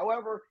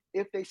 However,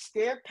 if they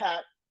stand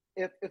pat,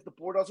 if the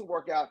board doesn't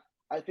work out,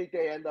 I think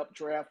they end up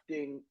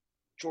drafting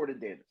Jordan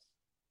Davis.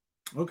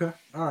 Okay,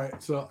 all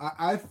right. So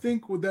I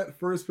think with that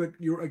first pick,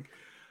 you're like,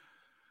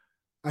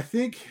 I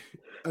think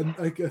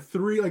like a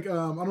 3. Like, I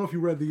don't know if you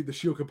read the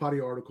Shio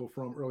Kapati article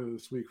from earlier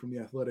this week from The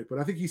Athletic, but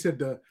I think he said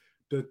the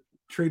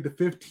trade the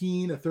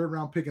 15, a third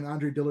round pick, and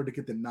Andre Dillard to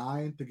get the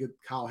 9 to get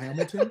Kyle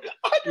Hamilton.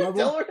 Andre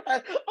Dillard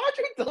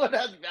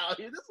has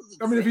value. This is insane.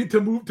 I mean, if you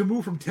to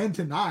move from 10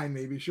 to 9,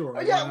 maybe sure.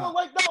 But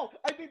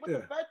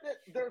the fact that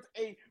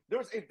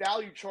there's a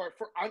value chart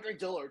for Andre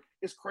Dillard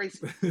is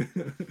crazy.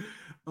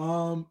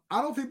 I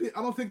don't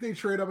think they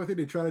trade up. I think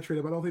they try to trade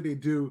up. I don't think they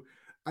do.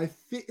 I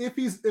think if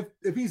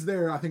he's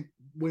there, I think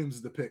Williams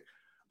is the pick.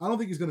 I don't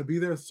think he's going to be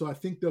there, so I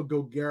think they'll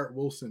go Garrett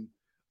Wilson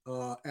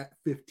at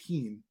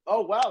 15.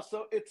 Oh wow!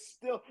 So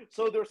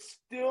they're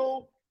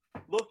still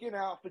looking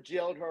out for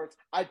Jalen Hurts.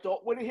 I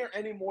don't want to hear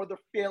any more. They're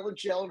failing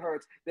Jalen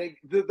Hurts. They're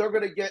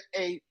going to get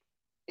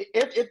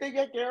if they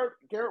get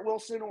Garrett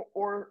Wilson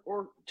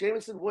or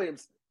Jameson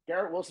Williams.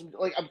 Garrett Wilson,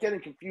 like I'm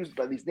getting confused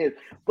by these names.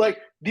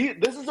 Like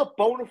this is a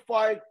bona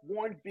fide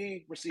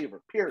 1B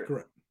receiver. Period.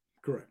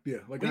 Correct. Yeah.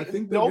 Like I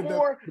think no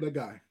more that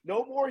guy.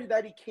 No more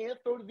that he can't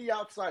throw to the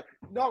outside.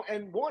 No,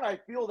 and I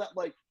feel that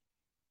like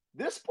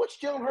this puts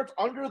Jalen Hurts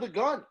under the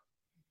gun.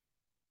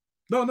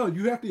 No,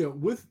 you have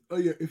to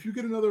if you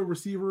get another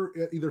receiver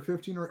at either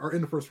 15 or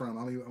in the first round,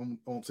 I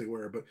won't say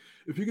where, but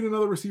if you get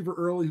another receiver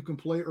early who can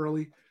play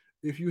early,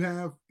 if you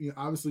have,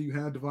 obviously you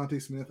have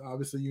Devontae Smith,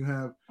 obviously you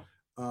have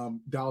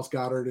Dallas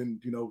Goedert, and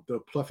the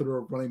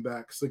plethora of running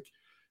backs like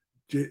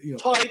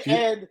tight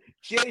end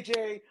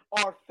JJ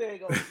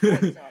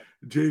Arcega-Whiteside.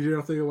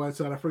 JJ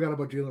Arcega-Whiteside. I forgot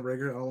about Jalen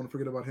Reagor. I don't want to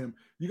forget about him.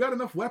 You got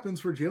enough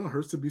weapons for Jalen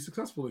Hurts to be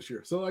successful this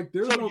year. So like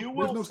you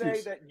will say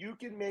excuse. That you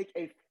can make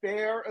a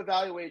fair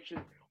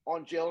evaluation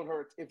on Jalen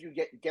Hurts if you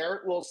get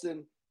Garrett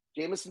Wilson,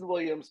 Jameson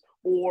Williams,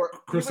 or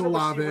Chris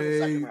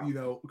Olave,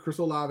 Chris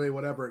Olave,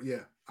 whatever.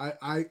 Yeah,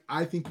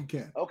 I think you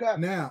can. Okay.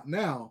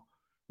 Now,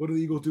 what do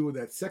the Eagles do with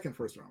that second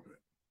first round pick?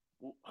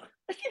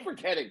 I keep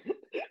forgetting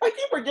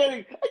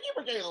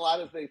a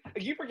lot of things. I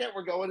keep forgetting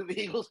we're going to the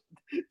Eagles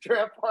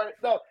draft party.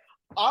 No,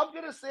 I'm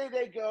gonna say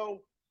they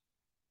go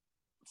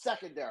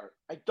secondary.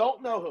 I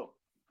don't know who.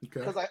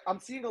 Okay. Because I'm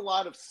seeing a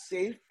lot of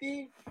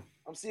safety.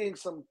 I'm seeing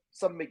some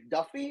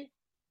McDuffie.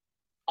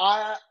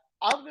 I'm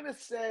gonna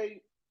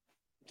say,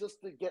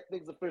 just to get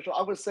things official,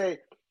 I'm gonna say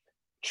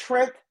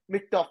Trent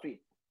McDuffie.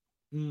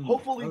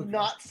 Hopefully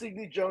not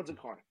Sidney Jones and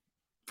Carter.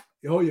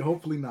 Oh yeah,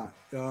 hopefully not.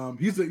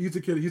 He's a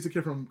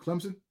kid from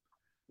Clemson.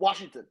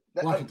 Washington.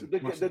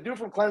 The dude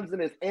from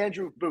Clemson is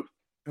Andrew Booth.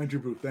 Andrew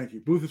Booth, thank you.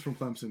 Booth is from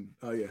Clemson.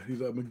 Yeah, he's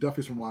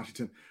McDuffie's from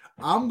Washington.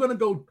 I'm gonna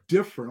go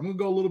different. I'm gonna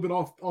go a little bit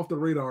off the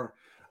radar.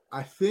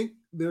 I think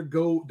they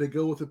go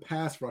with a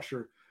pass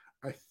rusher.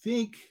 I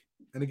think,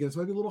 and again, it's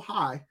maybe a little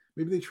high.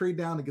 Maybe they trade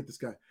down to get this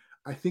guy.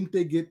 I think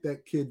they get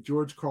that kid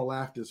George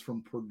Karlaftis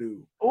from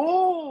Purdue.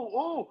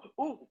 Oh,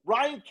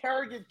 Ryan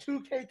Kerrigan,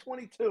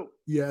 2K22.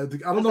 Yeah, I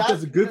don't know if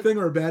that's a good thing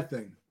or a bad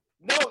thing.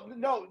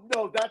 No,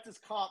 that's his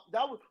comp.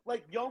 That was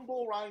like Young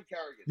Bull Ryan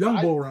Kerrigan.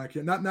 Ryan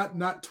Kerrigan,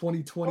 not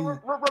 2020.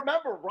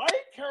 Remember,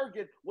 Ryan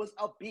Kerrigan was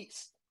a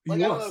beast. Like,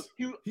 he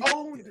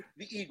owned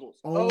the Eagles.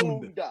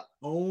 Owned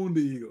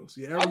the Eagles.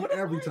 Yeah,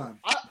 every time.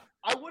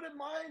 I wouldn't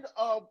mind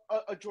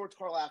a George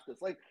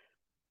Karlaftis. Like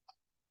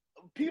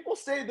people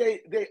say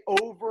they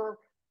over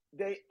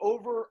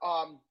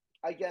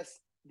I guess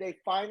they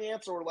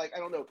finance or like I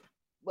don't know,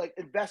 like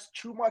invest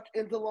too much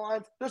into the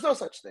lines. There's no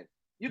such thing.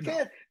 There's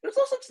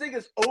no such thing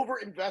as over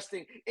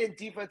investing in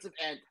defensive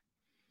end.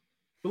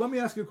 But let me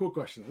ask you a quick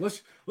question.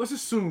 Let's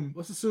assume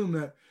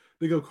that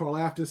they go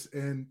Karlaftis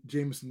and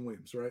Jameson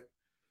Williams, right?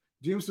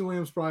 Jameson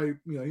Williams probably,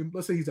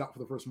 let's say he's out for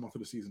the first month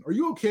of the season. Are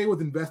you okay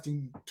with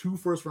investing 2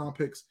 first-round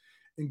picks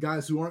in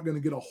guys who aren't going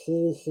to get a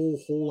whole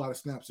lot of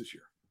snaps this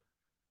year?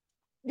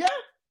 Yeah.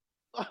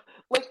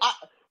 Like,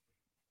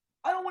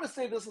 I don't want to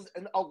say this is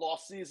a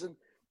lost season,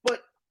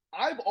 but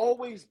I've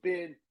always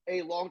been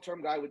a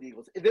long-term guy with the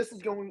Eagles. If this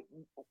is going,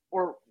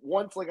 or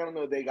once, like, I don't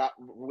know, they got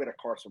rid of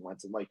Carson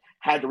Wentz and, like,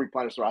 had to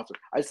replenish the roster.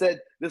 I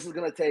said this is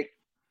going to take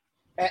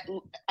at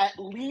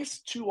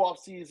least 2 off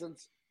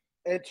seasons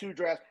and 2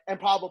 drafts, and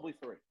probably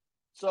 3.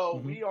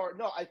 So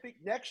I think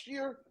next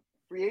year,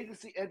 free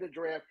agency and the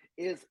draft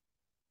is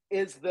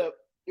the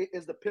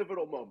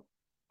pivotal moment.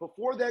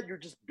 Before that, you're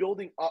just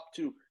building up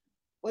to,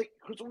 like,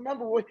 because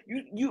remember,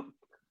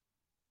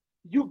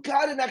 you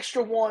got an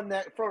extra one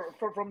that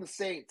from the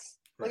Saints.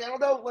 Like, I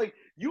don't know,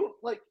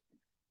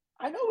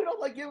 I know we don't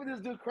like giving this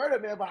dude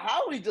credit, man, but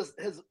how he just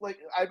has,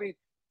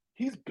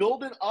 he's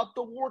building up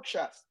the war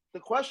chest. The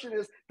question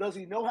is, does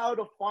he know how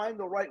to find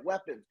the right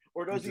weapons,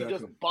 or does he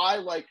just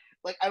buy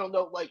I don't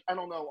know,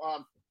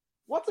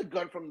 what's a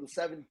gun from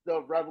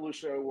the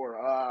Revolutionary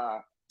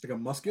War? Like a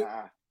musket?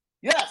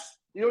 Yes,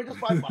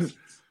 just buy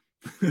muskets.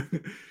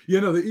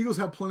 The Eagles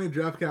have plenty of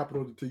draft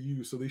capital to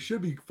use, so they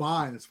should be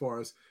fine as far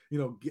as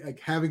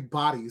having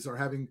bodies or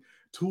having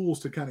tools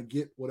to kind of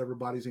get whatever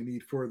bodies they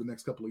need for the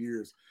next couple of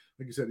years.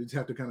 Like you said, you just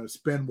have to kind of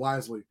spend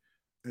wisely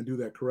and do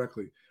that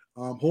correctly.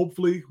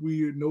 Hopefully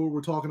we know what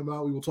we're talking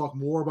about. We will talk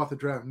more about the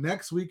draft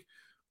next week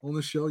on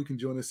the show. You can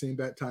join us same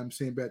bat time,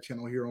 same bat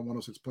channel here on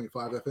 106.5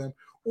 FM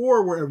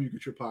or wherever you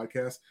get your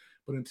podcast.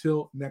 But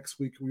until next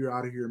week, we are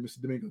out of here.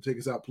 Mr. Domingo, take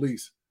us out,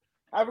 please.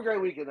 Have a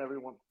great weekend,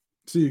 everyone.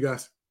 See you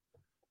guys.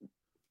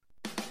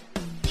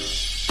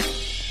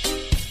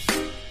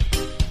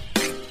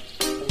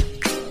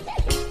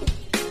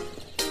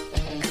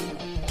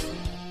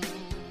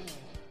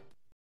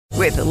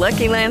 With the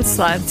Lucky Land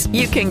Slots,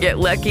 you can get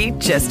lucky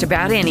just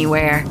about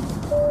anywhere.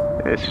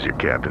 This is your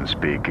captain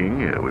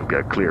speaking. We've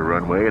got clear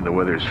runway and the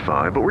weather's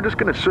fine, but we're just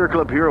going to circle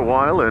up here a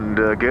while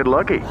and get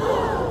lucky.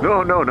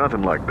 No,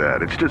 nothing like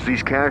that. It's just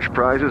these cash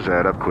prizes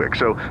add up quick.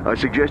 So I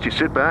suggest you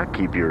sit back,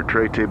 keep your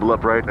tray table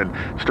upright, and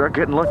start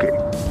getting lucky.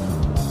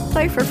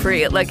 Play for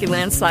free at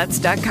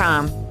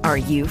LuckyLandSlots.com. Are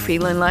you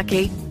feeling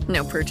lucky?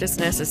 No purchase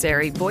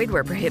necessary. Void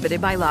where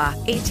prohibited by law.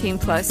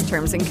 18+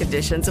 terms and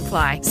conditions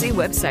apply. See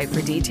website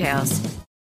for details.